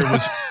 Brian Hoyer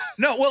was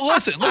no. Well,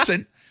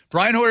 listen.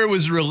 Brian Hoyer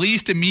was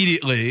released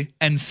immediately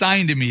and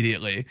signed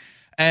immediately,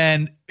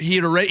 and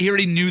he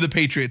already knew the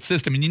Patriots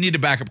system, and you need a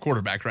backup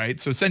quarterback,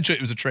 right? So essentially,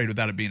 it was a trade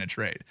without it being a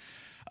trade.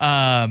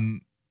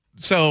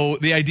 So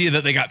the idea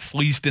that they got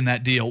fleeced in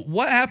that deal.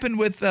 What happened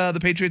with the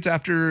Patriots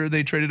after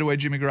they traded away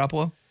Jimmy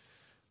Garoppolo?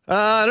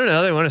 I don't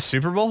know. They won a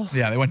Super Bowl.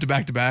 Yeah, they went to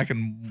back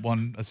and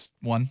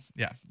won.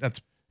 Yeah, that's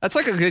That's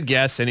like a good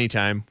guess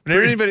anytime.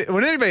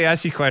 When anybody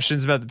asks you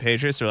questions about the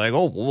Patriots, they're like,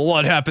 oh, well,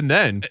 what happened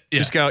then?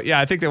 Just go, yeah,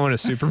 I think they won a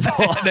Super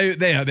Bowl. they've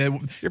been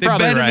in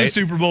the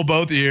Super Bowl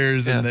both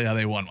years, and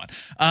they won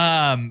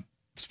one.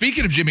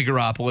 Speaking of Jimmy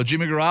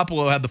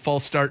Garoppolo had the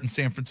false start in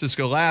San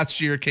Francisco last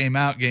year, came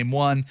out game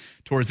 1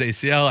 towards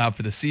ACL, out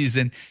for the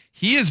season.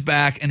 He is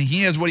back, and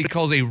he has what he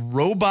calls a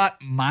robot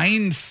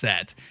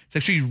mindset. It's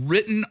actually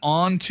written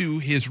onto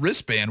his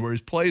wristband where his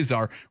plays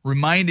are,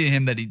 reminding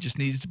him that he just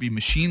needs to be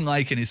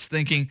machine-like in his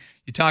thinking.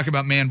 You talk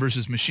about man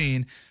versus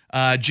machine.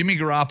 Jimmy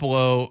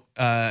Garoppolo,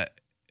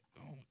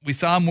 we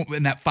saw him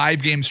in that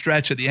 5-game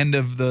stretch at the end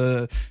of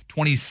the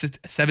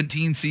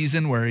 2017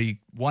 season where he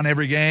won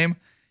every game.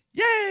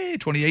 Yay!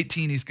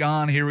 2018, he's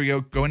gone. Here we go,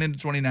 going into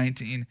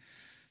 2019.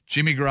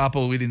 Jimmy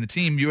Garoppolo leading the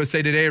team.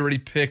 USA Today already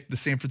picked the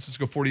San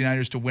Francisco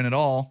 49ers to win it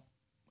all.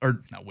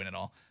 Or not win it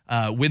all.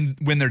 Win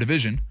their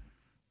division.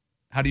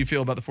 How do you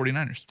feel about the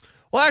 49ers?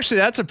 Well, actually,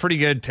 that's a pretty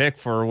good pick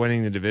for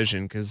winning the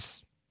division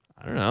because,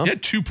 I don't know. You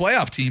had 2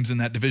 playoff teams in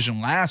that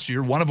division last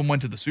year. One of them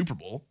went to the Super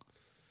Bowl.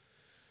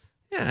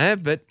 Yeah,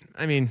 but,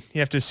 I mean, you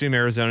have to assume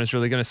Arizona's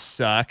really going to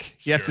suck.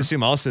 You have to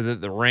assume also that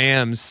the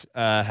Rams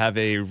have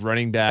a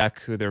running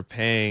back who they're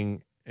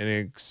paying an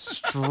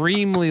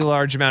extremely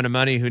large amount of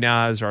money who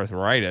now has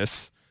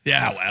arthritis.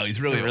 Yeah, well,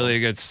 he's really a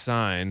good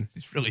sign.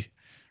 He's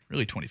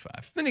really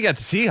 25. Then you got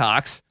the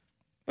Seahawks,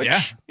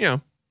 which, you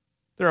know,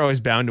 they're always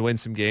bound to win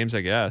some games,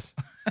 I guess.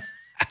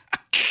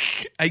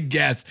 I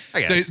guess.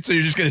 So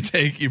you're just going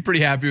to you're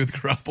pretty happy with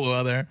Garoppolo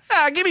out there?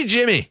 Give me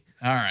Jimmy.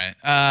 All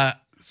right.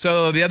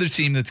 So the other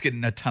team that's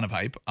getting a ton of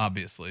hype,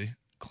 obviously,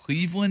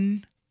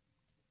 Cleveland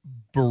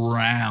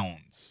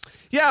Browns.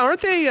 Yeah,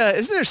 aren't they?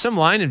 Isn't there some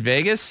line in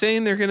Vegas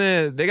saying they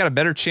got a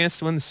better chance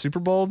to win the Super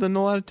Bowl than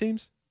a lot of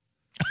teams?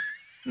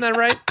 Isn't that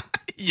right?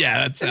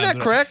 Yeah, isn't that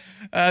correct?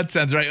 That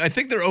sounds right. I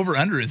think their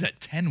over/under is at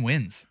 10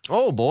 wins.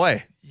 Oh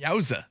boy,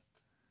 yowza!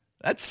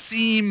 That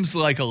seems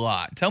like a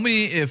lot. Tell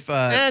me if.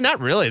 Not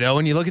really though.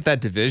 When you look at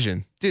that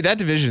division, dude, that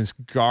division's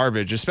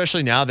garbage.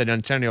 Especially now that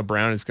Antonio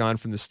Brown is gone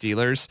from the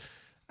Steelers.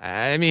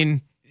 I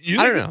mean,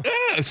 I don't know.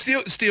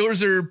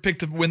 Steelers are picked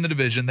to win the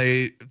division.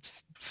 They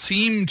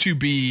seem to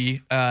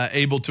be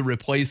able to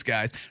replace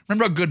guys.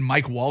 Remember how good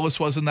Mike Wallace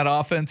was in that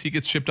offense? He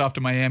gets shipped off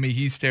to Miami.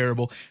 He's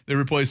terrible. They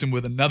replace him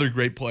with another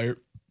great player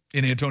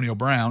in Antonio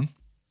Brown.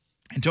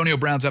 Antonio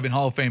Brown's having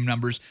Hall of Fame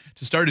numbers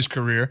to start his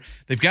career.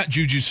 They've got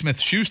Juju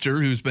Smith-Schuster,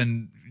 who's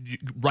been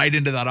right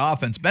into that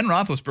offense. Ben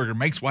Roethlisberger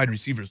makes wide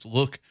receivers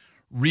look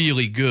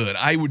really good.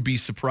 I would be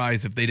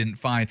surprised if they didn't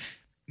find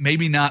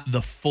maybe not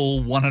the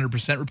full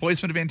 100%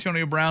 replacement of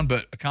Antonio Brown,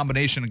 but a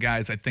combination of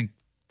guys I think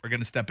are going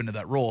to step into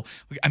that role.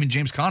 I mean,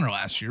 James Conner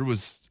last year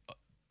was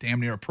damn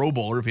near a Pro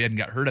Bowler. If he hadn't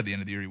got hurt at the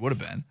end of the year, he would have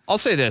been. I'll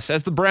say this.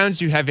 As the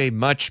Browns, you have a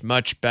much,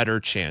 much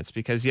better chance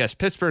because, yes,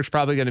 Pittsburgh's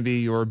probably going to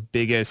be your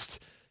biggest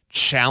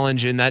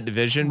challenge in that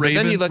division. But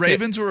then you look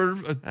Ravens were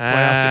a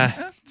playoff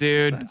team.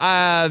 Dude,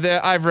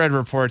 I've read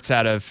reports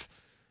out of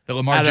that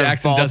Lamar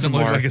Jackson doesn't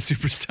look like a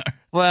superstar.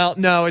 Well,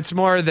 no, it's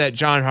more that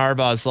John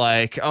Harbaugh's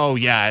like, oh,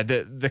 yeah,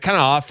 the kind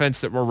of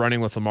offense that we're running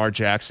with Lamar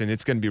Jackson,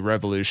 it's going to be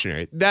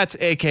revolutionary. That's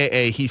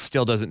AKA he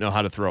still doesn't know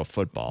how to throw a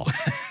football.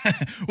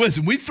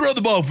 Listen, we'd throw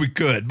the ball if we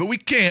could, but we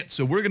can't,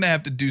 so we're going to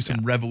have to do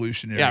some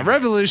revolutionary. Yeah,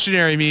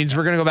 revolutionary means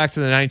we're going to go back to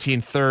the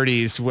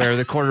 1930s where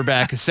the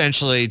quarterback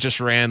essentially just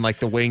ran like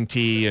the wing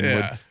tee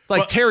and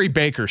would, Terry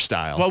Baker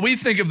style. Well, we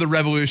think of the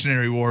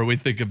Revolutionary War, we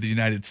think of the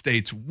United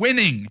States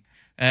winning,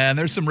 and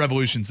there's some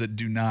revolutions that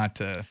do not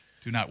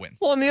win.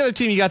 Well, and the other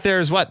team you got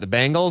there is what? The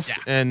Bengals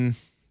and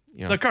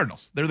the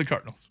Cardinals. They're the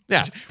Cardinals.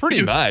 Yeah,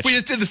 pretty much. We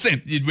just did the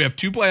same. We have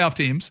 2 playoff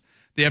teams.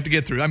 They have to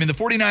get through. I mean, the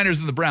 49ers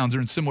and the Browns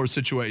are in similar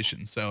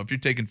situations, so if you're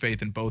taking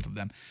faith in both of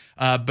them.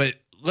 But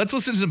let's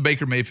listen to some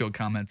Baker Mayfield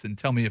comments and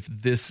tell me if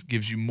this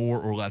gives you more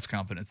or less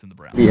confidence in the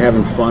Browns. Be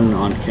having fun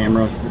on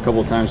camera a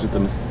couple of times with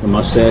the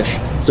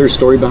mustache. Is there a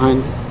story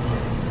behind?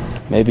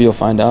 Maybe you'll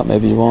find out.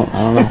 Maybe you won't.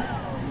 I don't know.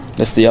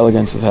 That's the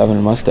elegance of having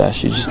a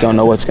mustache. You just don't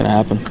know what's going to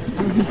happen.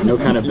 No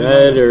kind of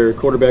bed or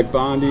quarterback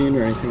bonding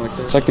or anything like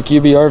that? It's like the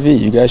QBRV.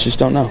 You guys just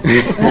don't know.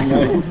 I'm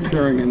not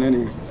appearing in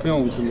any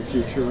films in the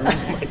future,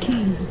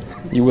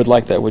 right? You would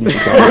like that, wouldn't you,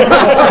 Tony?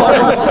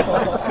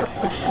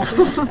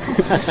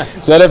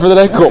 Is that it for the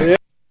day? Cool.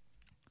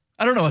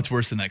 I don't know what's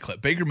worse than that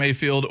clip, Baker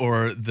Mayfield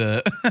or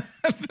the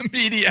the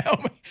media.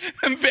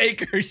 Oh,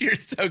 Baker, you're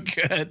so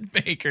good,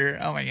 Baker.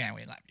 Oh my God,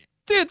 we love you.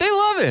 Dude, they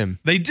love him.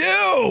 They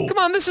do. Come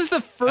on, this is the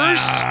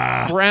first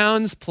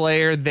Browns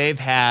player they've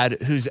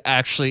had who's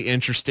actually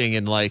interesting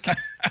in like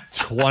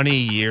 20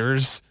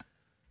 years.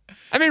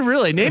 I mean,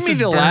 really, name me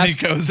the last.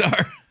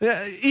 Kosar.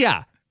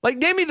 Yeah, like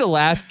name me the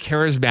last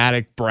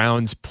charismatic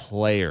Browns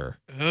player.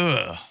 Ugh,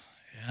 yeah,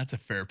 that's a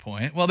fair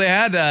point. Well, they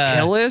had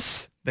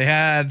Hillis. They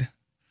had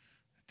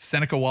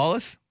Seneca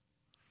Wallace.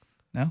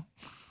 No.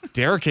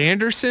 Derek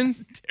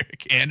Anderson.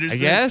 I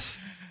guess.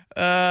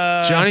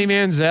 Johnny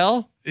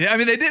Manziel. Yeah, I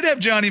mean, they did have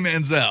Johnny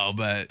Manziel,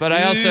 but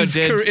I also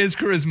his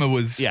charisma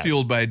was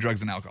fueled by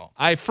drugs and alcohol.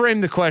 I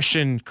framed the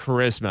question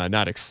charisma,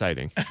 not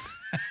exciting.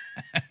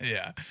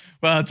 Yeah.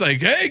 Well, it's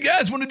like, hey,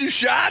 guys, want to do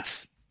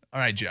shots? All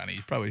right, Johnny,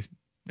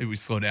 maybe we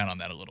slow down on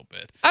that a little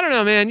bit. I don't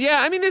know, man. Yeah,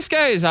 I mean, this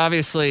guy is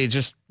obviously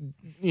just,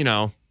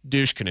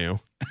 douche canoe.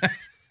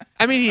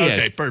 I mean, he is.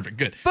 Okay, perfect,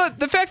 good. But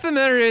the fact of the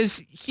matter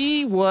is,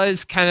 he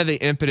was kind of the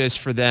impetus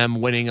for them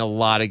winning a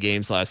lot of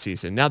games last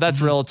season. Now,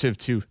 that's relative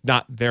to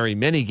not very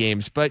many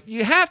games, but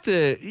you have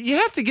to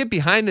get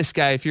behind this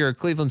guy if you're a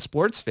Cleveland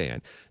sports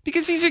fan,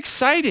 because he's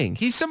exciting.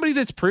 He's somebody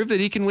that's proved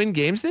that he can win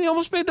games. They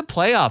almost made the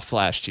playoffs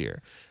last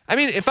year. I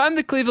mean, if I'm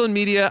the Cleveland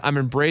media, I'm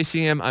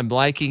embracing him. I'm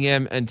liking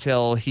him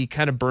until he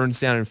kind of burns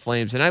down in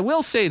flames. And I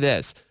will say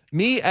this.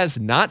 Me, as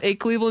not a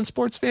Cleveland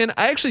sports fan,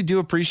 I actually do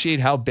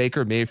appreciate how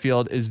Baker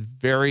Mayfield is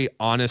very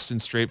honest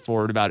and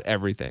straightforward about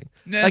everything.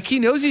 Yeah. Like, he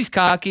knows he's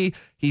cocky.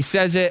 He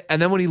says it.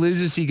 And then when he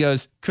loses, he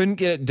goes, couldn't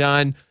get it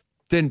done.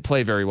 Didn't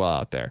play very well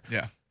out there.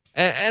 Yeah.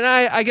 And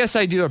I guess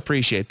I do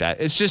appreciate that.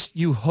 It's just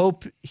you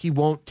hope he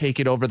won't take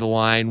it over the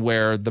line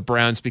where the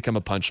Browns become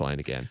a punchline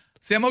again.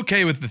 See, I'm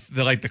okay with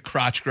the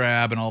crotch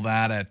grab and all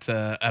that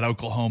at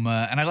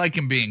Oklahoma, and I like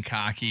him being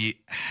cocky.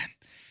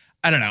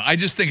 I don't know. I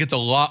just think it's a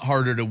lot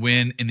harder to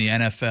win in the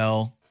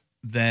NFL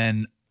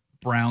than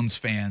Browns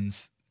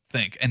fans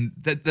think. And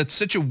that's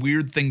such a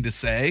weird thing to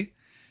say,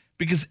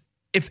 because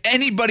if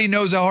anybody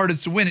knows how hard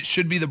it's to win, it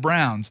should be the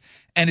Browns.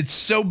 And it's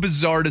so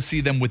bizarre to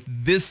see them with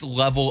this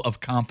level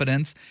of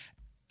confidence.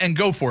 And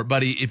go for it,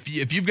 buddy.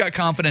 If you've got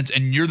confidence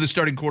and you're the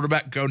starting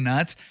quarterback, go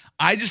nuts.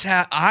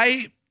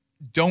 I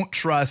don't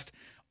trust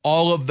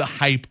all of the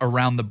hype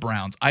around the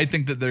Browns. I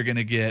think that they're going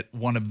to get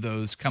one of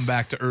those come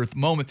back to earth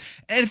moments.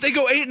 And if they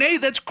go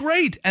 8-8, that's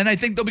great. And I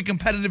think they'll be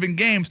competitive in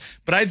games,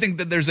 but I think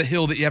that there's a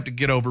hill that you have to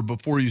get over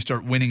before you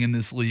start winning in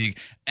this league.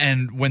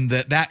 And when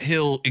that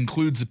hill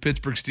includes the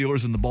Pittsburgh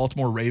Steelers and the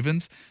Baltimore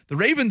Ravens, the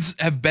Ravens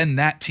have been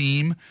that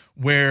team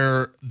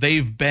where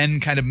they've been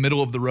kind of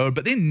middle of the road,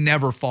 but they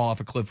never fall off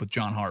a cliff with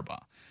John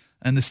Harbaugh.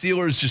 And the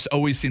Steelers just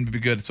always seem to be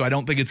good. So I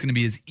don't think it's going to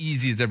be as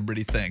easy as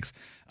everybody thinks.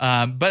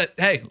 But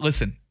hey,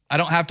 listen, I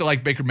don't have to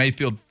like Baker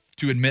Mayfield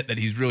to admit that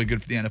he's really good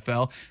for the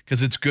NFL,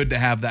 because it's good to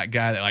have that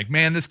guy that, like,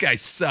 man, this guy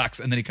sucks,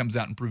 and then he comes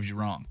out and proves you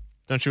wrong.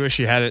 Don't you wish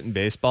you had it in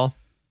baseball?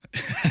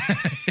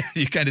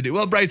 You kind of do.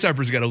 Well, Bryce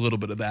Harper's got a little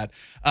bit of that.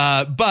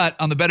 But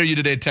on the Better You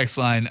Today text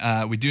line,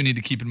 we do need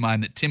to keep in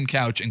mind that Tim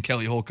Couch and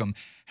Kelly Holcomb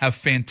have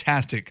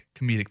fantastic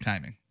comedic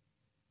timing.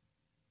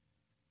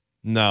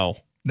 No.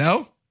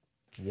 No?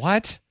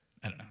 What?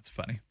 I don't know. It's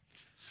funny.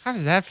 How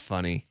is that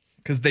funny?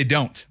 Because they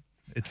don't.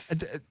 It's.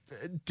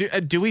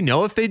 Do we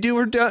know if they do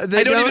or don't?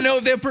 I don't even know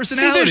if they have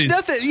personalities. See, there's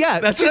nothing. Yeah,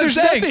 that's what I'm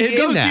saying. It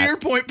goes that. to your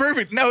point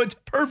perfect. No, it's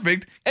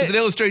perfect because it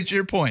illustrates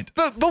your point.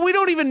 But we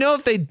don't even know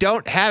if they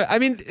don't have. I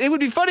mean, it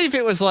would be funny if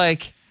it was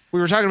like we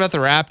were talking about the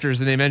Raptors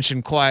and they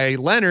mentioned Kawhi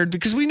Leonard,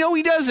 because we know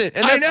he does it,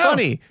 and that's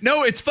funny.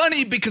 No, it's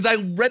funny because I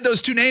read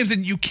those two names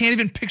and you can't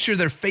even picture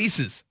their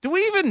faces. Do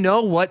we even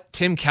know what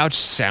Tim Couch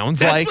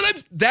sounds like?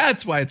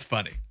 That's why it's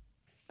funny.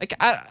 Like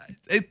I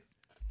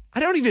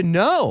don't even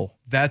know.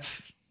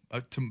 That's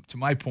to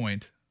my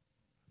point.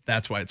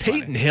 That's why it's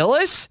Peyton funny.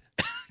 Hillis.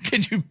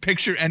 Can you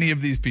picture any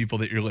of these people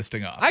that you're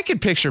listing off? I can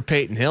picture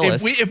Peyton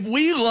Hillis. If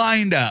we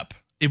lined up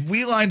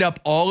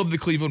all of the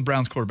Cleveland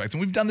Browns quarterbacks, and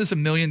we've done this a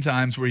million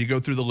times where you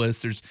go through the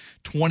list, there's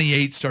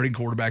 28 starting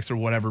quarterbacks or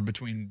whatever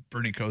between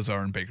Bernie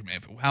Kosar and Baker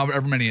Mayfield,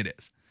 however many it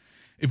is.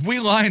 If we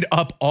lined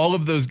up all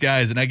of those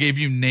guys and I gave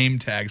you name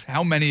tags,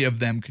 how many of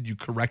them could you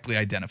correctly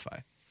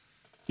identify?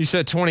 You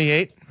said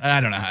 28? I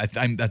don't know.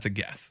 That's a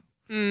guess.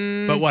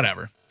 But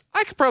whatever.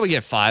 I could probably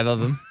get 5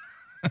 of them.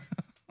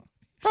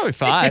 Probably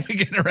 5. You're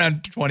getting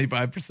around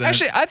 25%.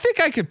 Actually, I think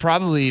I could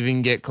probably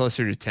even get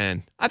closer to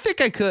 10. I think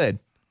I could.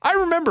 I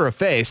remember a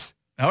face.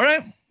 All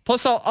right.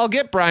 Plus, I'll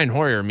get Brian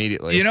Hoyer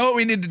immediately. You know what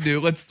we need to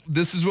do?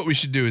 This is what we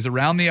should do, is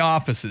around the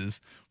offices,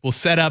 we'll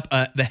set up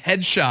the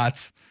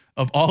headshots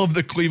of all of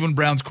the Cleveland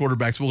Browns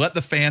quarterbacks. We'll let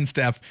the fan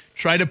staff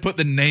try to put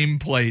the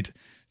nameplate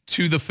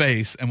to the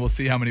face, and we'll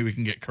see how many we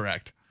can get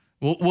correct.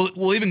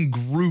 We'll even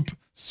group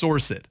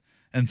source it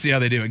and see how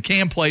they do. And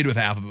Cam played with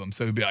half of them,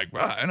 so he'd be like,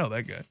 wow, I know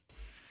that guy.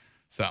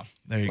 So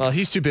there you go. Well,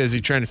 he's too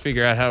busy trying to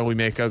figure out how we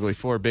make Ugly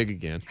 4 big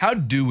again. How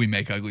do we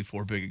make Ugly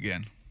 4 big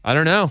again? I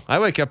don't know. I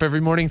wake up every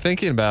morning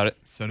thinking about it.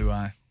 So do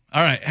I.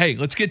 All right. Hey,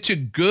 let's get to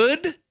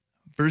good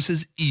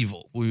versus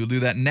evil. We will do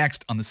that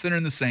next on The Sinner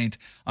and the Saint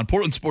on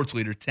Portland Sports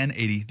Leader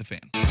 1080 The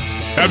Fan.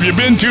 Have you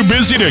been too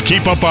busy to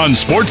keep up on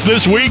sports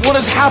this week? What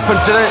has happened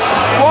to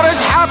What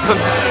has happened?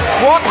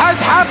 What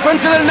has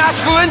happened to the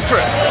national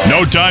interest?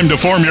 No time to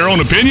form your own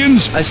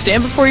opinions? I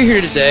stand before you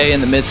here today in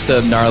the midst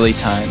of gnarly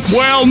times.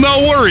 Well,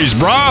 no worries,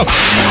 brah.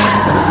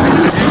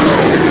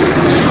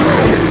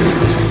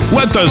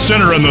 Let the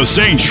Sinner and the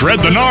Saint shred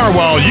the gnar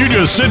while you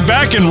just sit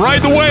back and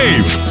ride the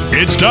wave.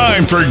 It's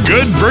time for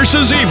Good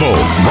versus Evil,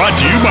 brought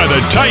to you by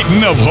the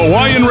Titan of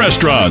Hawaiian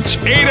Restaurants,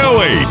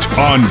 808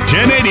 on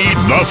 1080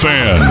 The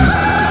Fan.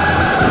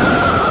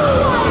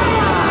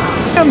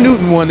 Cam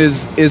Newton one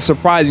is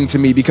surprising to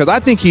me because I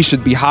think he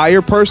should be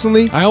higher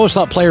personally. I always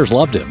thought players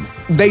loved him.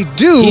 They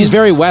do. He's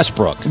very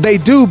Westbrook. They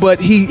do, but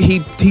he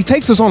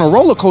takes us on a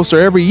roller coaster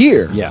every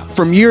year. Yeah.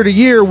 From year to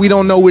year, we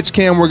don't know which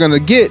Cam we're going to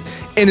get.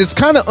 And it's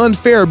kind of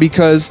unfair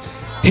because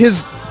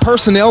his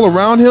personnel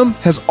around him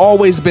has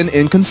always been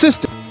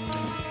inconsistent.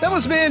 That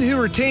was man who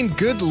retained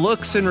good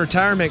looks in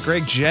retirement,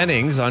 Greg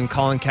Jennings, on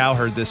Colin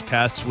Cowherd this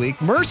past week.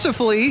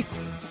 Mercifully,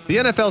 the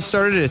NFL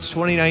started its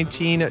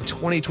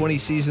 2019-2020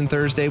 season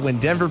Thursday when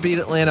Denver beat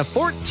Atlanta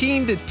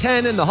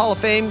 14-10 in the Hall of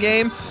Fame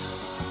game.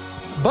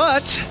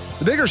 But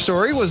the bigger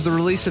story was the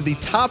release of the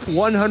top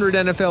 100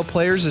 NFL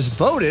players as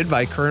voted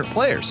by current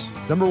players.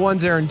 Number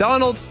 1's Aaron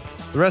Donald.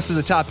 The rest of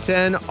the top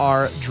 10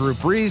 are Drew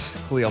Brees,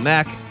 Khalil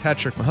Mack,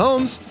 Patrick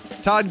Mahomes,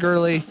 Todd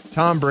Gurley,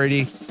 Tom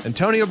Brady,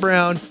 Antonio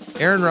Brown,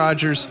 Aaron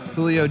Rodgers,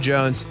 Julio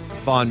Jones,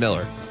 Von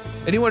Miller.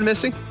 Anyone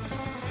missing?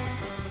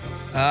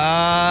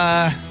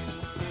 My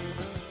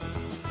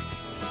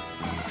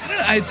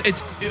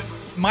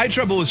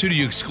trouble is, who do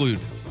you exclude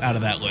out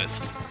of that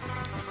list?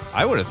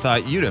 I would have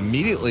thought you'd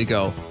immediately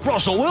go,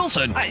 Russell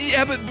Wilson.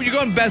 Yeah, but you're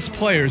going best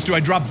players. Do I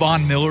drop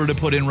Von Miller to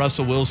put in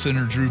Russell Wilson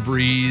or Drew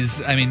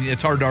Brees? I mean,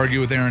 it's hard to argue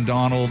with Aaron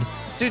Donald.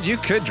 Dude, you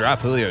could drop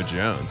Julio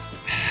Jones.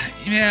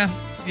 Yeah,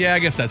 I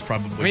guess that's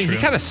probably true.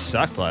 He kind of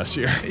sucked last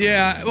year.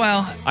 Yeah,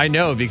 well. I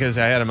know because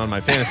I had him on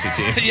my fantasy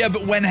team. Yeah,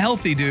 but when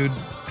healthy, dude,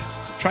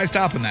 try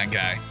stopping that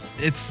guy.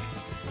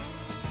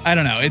 I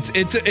don't know.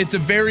 It's a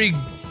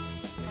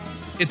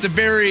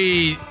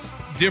very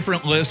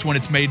different list when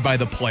it's made by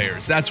the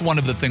players. That's one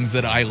of the things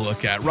that I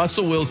look at.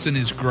 Russell Wilson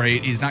is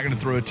great. He's not going to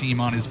throw a team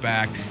on his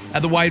back.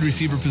 At the wide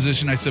receiver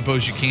position, I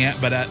suppose you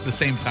can't, but at the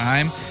same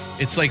time,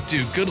 it's like,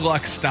 dude, good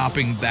luck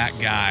stopping that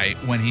guy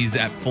when he's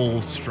at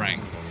full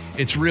strength.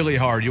 It's really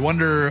hard. You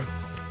wonder,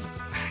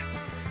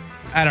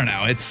 I don't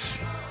know.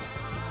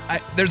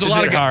 There's a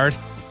lot of hard.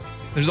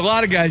 There's a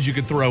lot of guys you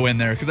could throw in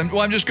there because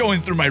I'm just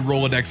going through my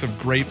Rolodex of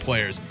great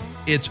players.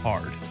 It's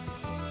hard.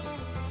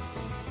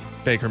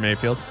 Baker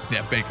Mayfield.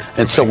 Yeah, Baker.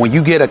 And so when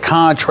you get a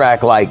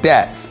contract like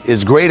that,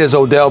 as great as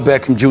Odell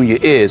Beckham Jr.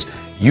 is,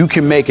 you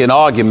can make an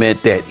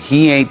argument that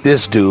he ain't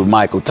this dude,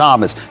 Michael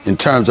Thomas, in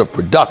terms of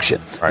production.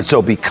 Right. And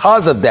so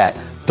because of that,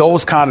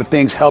 those kind of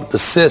things helped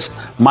assist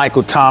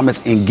Michael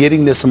Thomas in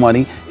getting this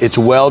money. It's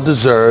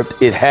well-deserved.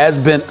 It has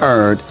been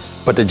earned,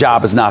 but the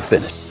job is not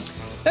finished.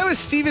 That was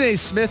Stephen A.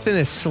 Smith in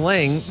a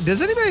sling.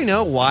 Does anybody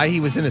know why he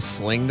was in a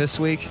sling this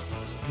week?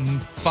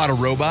 Fought a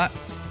robot.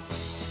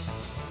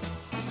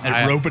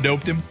 And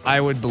rope-a-doped him?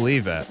 I would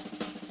believe that.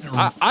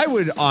 I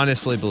would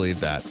honestly believe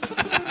that.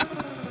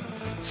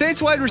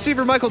 Saints wide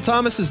receiver Michael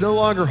Thomas is no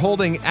longer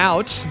holding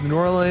out. The New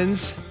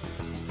Orleans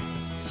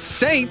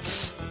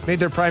Saints made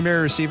their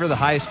primary receiver the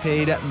highest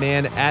paid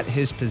man at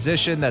his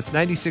position. That's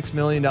 $96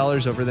 million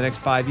over the next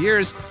 5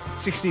 years.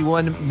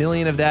 $61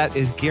 million of that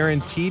is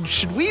guaranteed.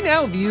 Should we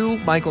now view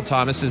Michael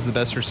Thomas as the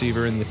best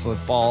receiver in the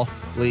football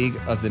league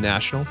of the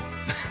National?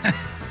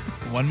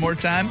 One more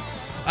time.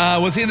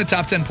 Was he in the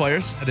top 10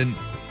 players? I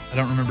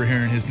don't remember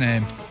hearing his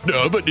name.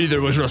 No, but neither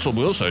was Russell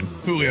Wilson.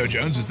 Julio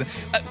Jones is there.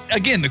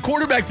 Again, the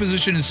quarterback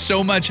position is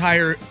so much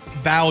higher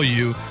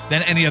value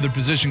than any other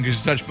position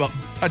because you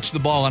touch the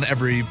ball on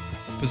every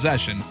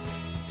possession.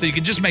 So you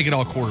could just make it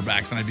all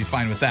quarterbacks, and I'd be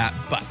fine with that.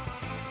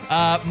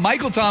 But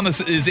Michael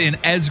Thomas is in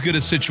as good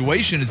a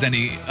situation as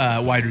any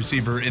wide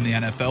receiver in the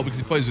NFL because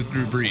he plays with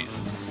Drew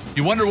Brees.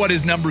 You wonder what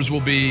his numbers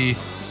will be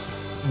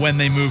when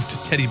they move to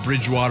Teddy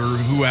Bridgewater or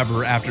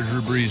whoever after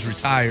Drew Brees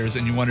retires,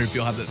 and you wonder if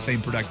you'll have that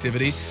same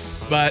productivity.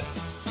 But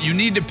you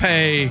need to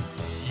pay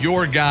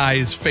your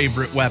guy's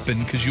favorite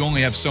weapon because you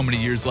only have so many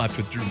years left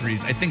with Drew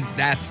Brees. I think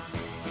that's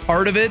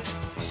part of it.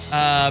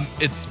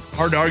 It's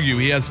hard to argue.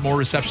 He has more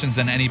receptions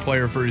than any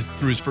player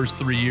through his first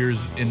 3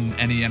 years in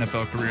any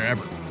NFL career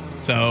ever.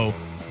 So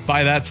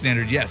by that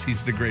standard, yes,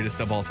 he's the greatest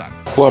of all time.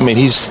 Well, I mean,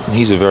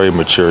 he's a very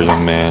mature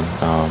young man.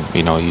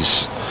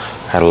 He's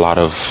had a lot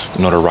of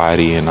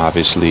notoriety and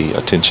obviously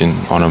attention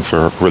on him for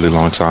a really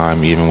long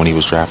time, even when he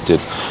was drafted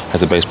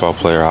as a baseball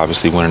player,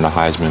 obviously winning the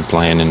Heisman,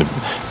 playing in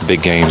the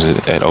big games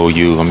at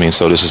OU. I mean,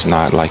 so this is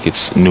not like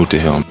it's new to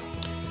him.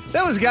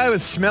 That was a guy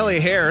with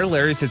smelly hair,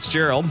 Larry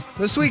Fitzgerald.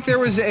 This week there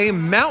was a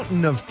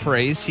mountain of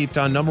praise heaped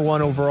on number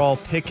 1 overall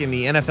pick in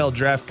the NFL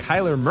draft,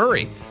 Kyler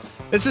Murray.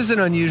 This isn't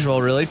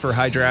unusual, really, for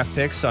high draft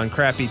picks on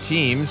crappy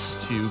teams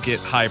to get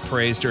high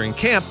praise during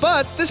camp,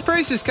 but this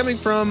praise is coming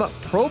from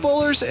Pro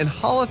Bowlers and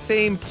Hall of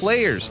Fame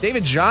players.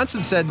 David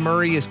Johnson said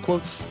Murray is,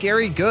 quote,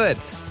 scary good.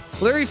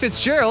 Larry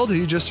Fitzgerald, who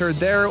you just heard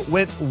there,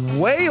 went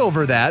way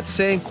over that,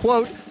 saying,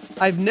 quote,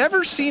 I've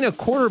never seen a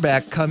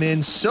quarterback come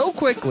in so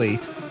quickly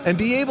and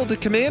be able to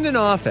command an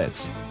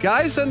offense.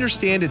 Guys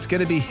understand it's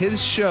going to be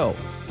his show.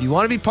 If you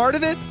want to be part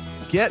of it,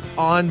 get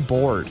on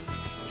board.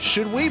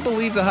 Should we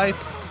believe the hype?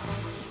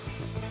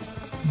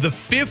 The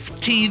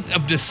 15th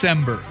of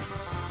December,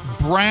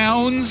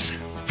 Browns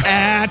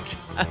at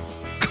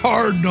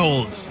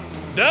Cardinals.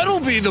 That'll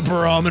be the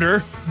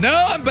barometer.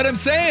 No, but I'm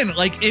saying,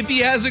 like, if he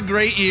has a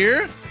great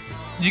year,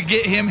 you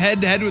get him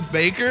head-to-head with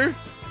Baker,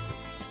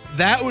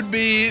 that would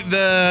be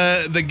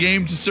the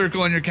game to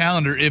circle on your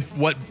calendar if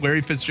what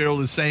Larry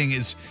Fitzgerald is saying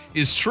is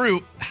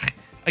true.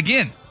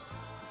 Again,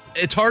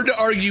 it's hard to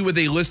argue with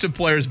a list of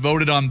players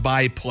voted on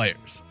by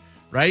players,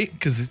 right?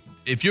 Because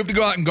if you have to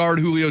go out and guard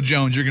Julio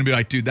Jones, you're going to be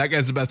like, dude, that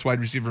guy's the best wide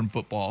receiver in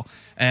football.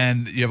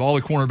 And you have all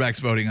the cornerbacks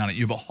voting on it.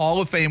 You have a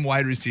Hall of Fame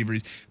wide receiver.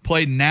 He's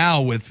played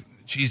now with,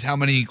 how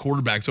many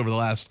quarterbacks over the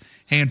last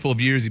handful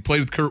of years. He played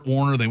with Kurt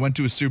Warner. They went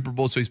to a Super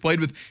Bowl. So he's played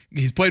with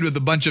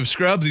a bunch of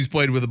scrubs. He's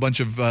played with a bunch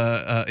of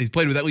he's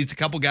played with at least a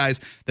couple guys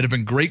that have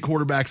been great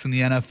quarterbacks in the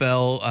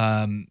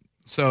NFL.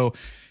 So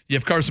you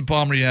have Carson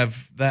Palmer, you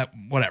have that,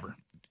 whatever.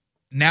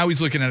 Now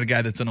he's looking at a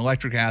guy that's an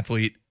electric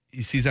athlete.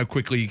 He sees how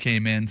quickly he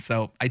came in.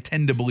 So I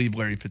tend to believe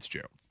Larry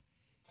Fitzgerald.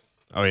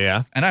 Oh,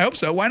 yeah? And I hope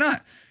so. Why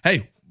not?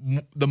 Hey,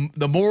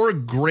 the more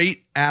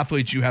great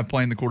athletes you have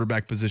playing the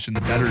quarterback position,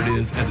 the better it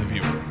is as a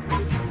viewer.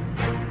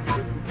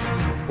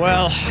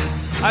 Well,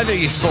 I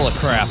think he's full of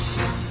crap.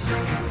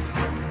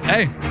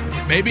 Hey,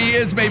 maybe he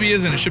is, maybe he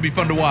isn't. It should be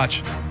fun to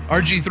watch.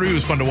 RG3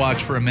 was fun to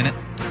watch for a minute.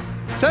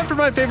 Time for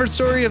my favorite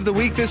story of the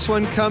week. This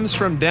one comes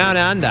from Down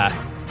Under.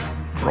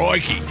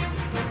 Crikey.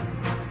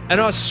 An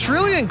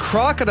Australian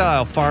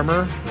crocodile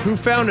farmer who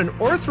found an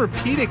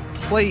orthopedic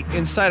plate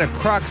inside a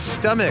croc's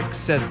stomach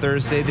said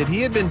Thursday that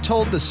he had been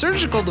told the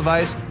surgical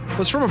device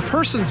was from a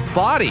person's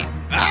body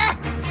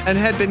and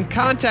had been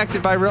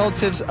contacted by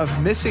relatives of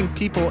missing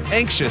people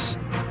anxious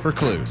for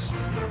clues.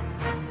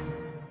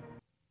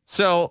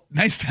 So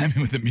nice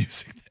timing with the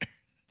music there.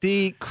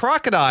 The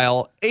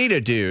crocodile ate a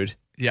dude.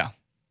 Yeah.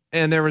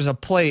 And there was a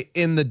plate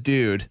in the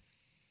dude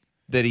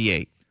that he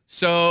ate.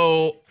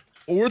 So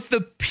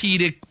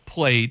orthopedic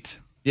plate.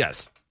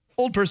 Yes.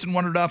 Old person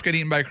wandered off, got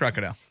eaten by a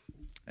crocodile.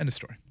 End of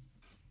story.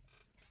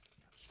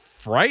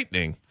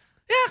 Frightening.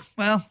 Yeah,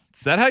 well.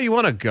 Is that how you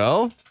want to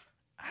go?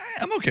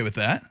 I'm okay with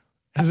that.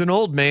 As an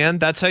old man,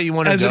 that's how you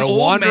want to go.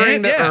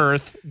 Wandering the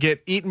earth,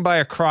 get eaten by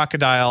a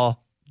crocodile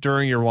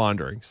during your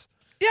wanderings.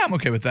 Yeah, I'm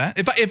okay with that.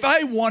 If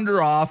I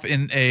wander off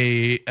in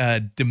a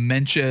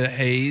dementia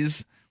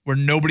haze where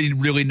nobody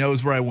really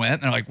knows where I went,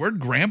 and they're like,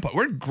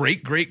 where'd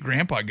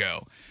great-great-grandpa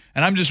go?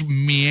 And I'm just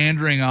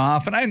meandering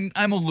off, and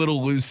I'm a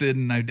little lucid,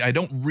 and I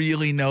don't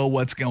really know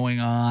what's going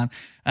on.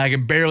 I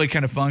can barely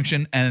kind of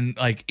function, and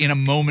like in a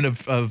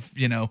moment of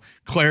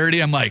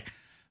clarity, I'm like,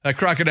 that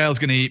crocodile's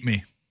going to eat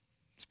me.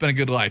 It's been a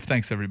good life.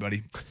 Thanks,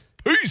 everybody.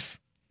 Peace.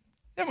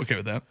 Yeah, I'm okay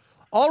with that.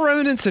 All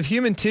remnants of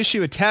human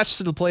tissue attached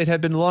to the plate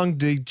had been long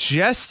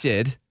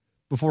digested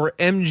before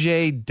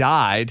MJ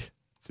died.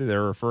 That's who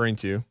they're referring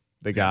to.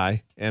 The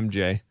guy,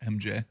 MJ.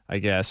 MJ. I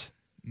guess.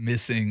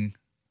 Missing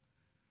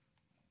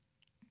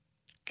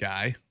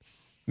guy.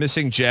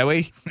 Missing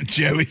Joey?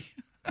 Joey.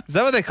 Is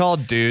that what they call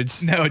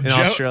dudes no, in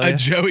Australia? A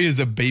Joey is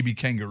a baby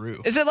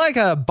kangaroo. Is it like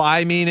a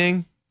bi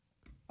meaning?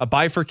 A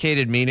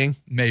bifurcated meaning?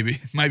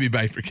 Maybe. Might be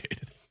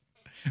bifurcated.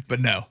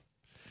 But no.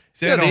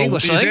 Yeah, the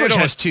English language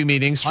has two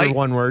meanings for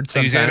one word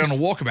sometimes. You say it on a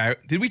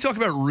walkabout. Did we talk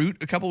about root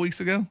a couple weeks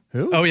ago?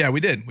 Who? Oh, yeah, we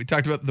did. We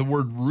talked about the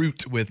word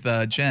root with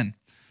Jen.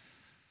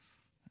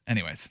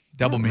 Anyways,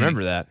 double meaning.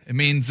 Remember that. It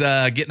means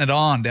getting it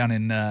on down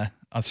in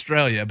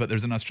Australia, but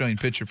there's an Australian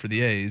pitcher for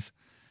the A's,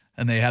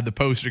 and they had the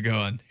poster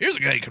going, here's a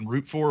guy you can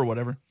root for or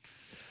whatever.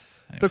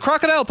 The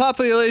crocodile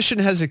population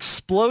has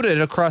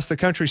exploded across the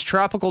country's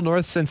tropical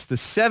north since the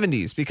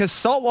 70s because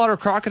saltwater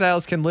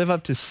crocodiles can live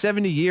up to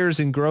 70 years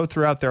and grow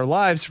throughout their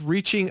lives,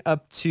 reaching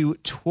up to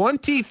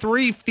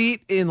 23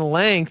 feet in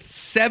length.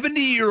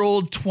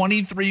 70-year-old,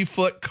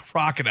 23-foot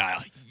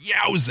crocodile.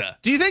 Yowza.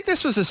 Do you think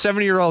this was a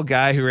 70-year-old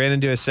guy who ran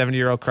into a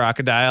 70-year-old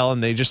crocodile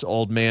and they just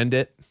old manned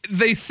it?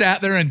 They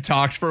sat there and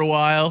talked for a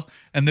while,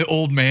 and the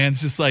old man's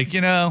just like,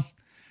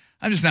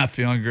 I'm just not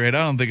feeling great.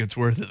 I don't think it's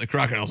worth it. The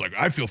crocodile's like,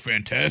 I feel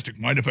fantastic.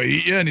 Mind if I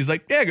eat you? And he's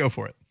like, yeah, go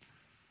for it.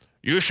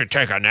 You should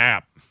take a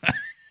nap.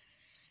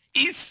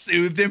 He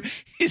soothed him.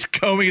 He's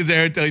combing his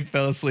hair until he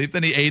fell asleep.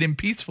 Then he ate him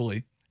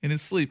peacefully in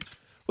his sleep.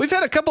 We've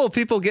had a couple of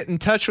people get in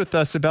touch with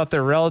us about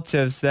their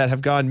relatives that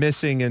have gone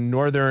missing in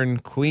northern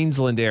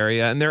Queensland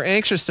area, and they're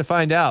anxious to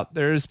find out.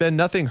 There's been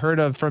nothing heard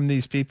of from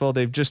these people.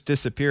 They've just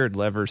disappeared,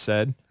 Lever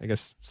said. I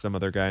guess some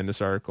other guy in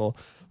this article.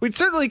 We'd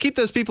certainly keep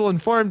those people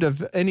informed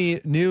of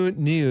any new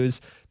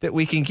news that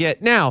we can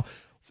get. Now,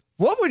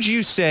 what would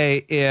you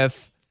say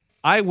if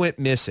I went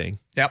missing?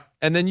 Yep.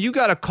 And then you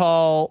got a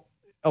call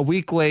a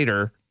week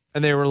later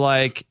and they were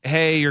like,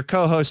 hey, your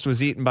co-host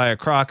was eaten by a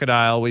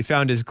crocodile. We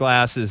found his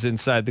glasses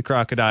inside the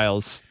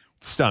crocodile's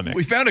stomach.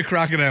 We found a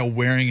crocodile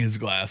wearing his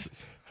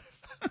glasses.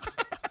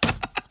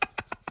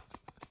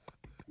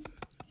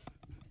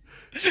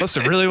 Must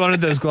have really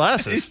wanted those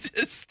glasses. He's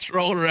just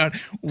strolling around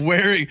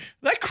wearing...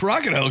 That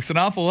crocodile looks an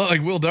awful lot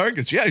like Will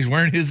Darkus. Yeah, he's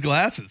wearing his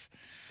glasses.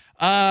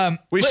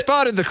 We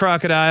spotted the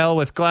crocodile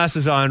with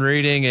glasses on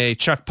reading a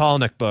Chuck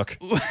Palahniuk book.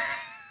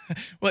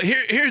 Well,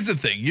 here's the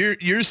thing.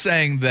 You're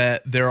saying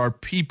that there are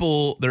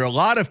a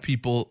lot of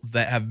people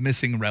that have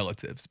missing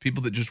relatives,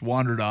 people that just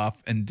wandered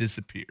off and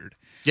disappeared.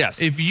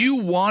 Yes. If you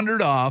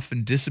wandered off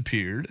and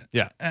disappeared,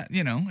 yeah, and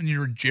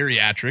you're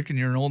geriatric and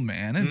you're an old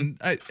man, and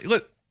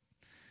look,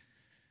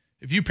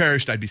 if you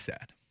perished, I'd be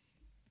sad.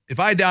 If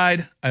I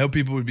died, I hope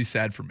people would be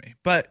sad for me.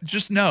 But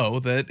just know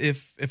that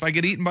if I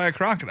get eaten by a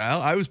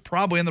crocodile, I was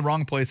probably in the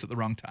wrong place at the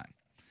wrong time.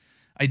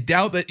 I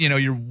doubt that,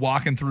 you're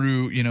walking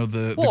through,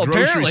 the grocery store.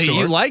 Apparently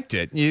you liked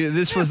it.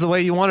 This was the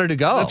way you wanted to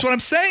go. That's what I'm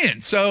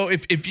saying. So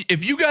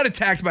if you got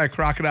attacked by a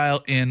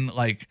crocodile in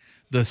like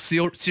the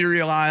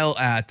cereal aisle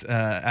at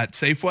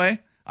Safeway,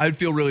 I'd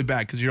feel really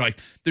bad because you're like,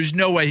 there's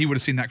no way he would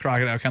have seen that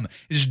crocodile coming.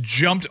 He just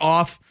jumped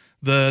off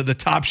the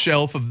top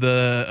shelf of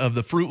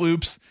the Fruit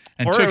Loops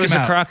and took him out. Or it was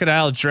a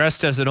crocodile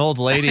dressed as an old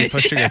lady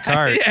pushing a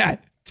cart. Yeah.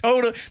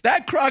 Totally.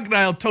 That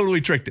crocodile totally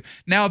tricked him.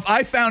 Now, if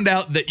I found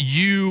out that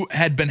you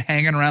had been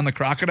hanging around the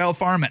crocodile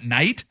farm at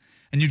night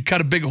and you'd cut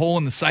a big hole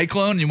in the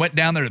cyclone and you went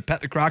down there to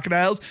pet the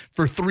crocodiles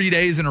for 3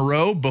 days in a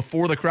row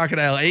before the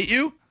crocodile ate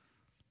you,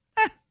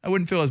 I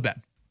wouldn't feel as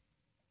bad.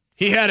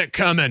 He had it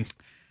coming.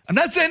 I'm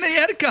not saying that he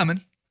had it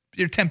coming.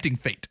 You're tempting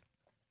fate.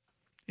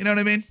 You know what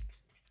I mean?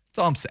 That's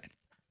all I'm saying.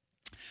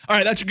 All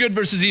right, that's your good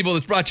versus evil.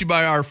 That's brought to you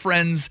by our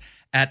friends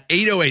at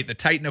 808, the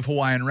Titan of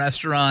Hawaiian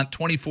Restaurant,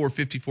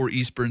 2454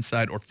 East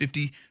Burnside or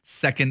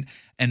 52nd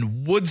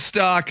and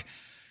Woodstock.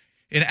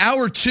 In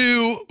hour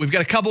 2, we've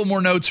got a couple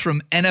more notes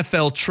from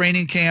NFL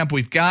training camp.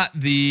 We've got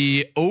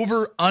the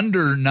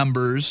over-under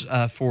numbers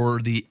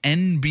for the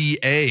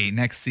NBA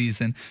next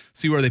season.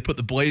 See where they put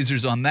the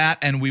Blazers on that,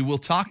 and we will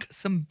talk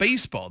some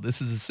baseball. This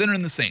is The Sinner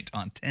and the Saint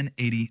on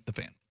 1080 The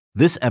Fan.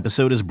 This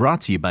episode is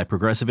brought to you by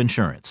Progressive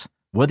Insurance.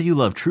 Whether you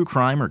love true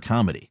crime or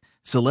comedy,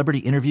 celebrity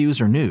interviews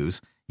or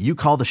news, you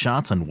call the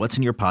shots on what's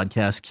in your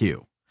podcast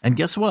queue. And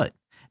guess what?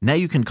 Now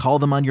you can call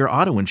them on your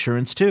auto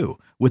insurance too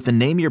with the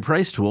Name Your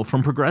Price tool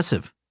from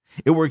Progressive.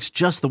 It works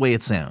just the way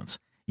it sounds.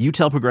 You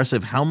tell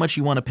Progressive how much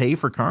you want to pay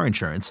for car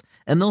insurance,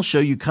 and they'll show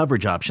you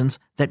coverage options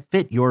that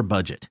fit your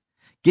budget.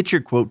 Get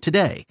your quote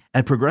today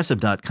at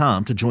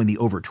Progressive.com to join the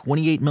over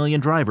 28 million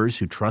drivers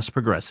who trust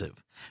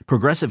Progressive.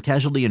 Progressive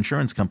Casualty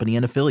Insurance Company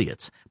and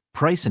Affiliates.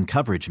 Price and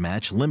coverage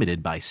match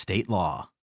limited by state law.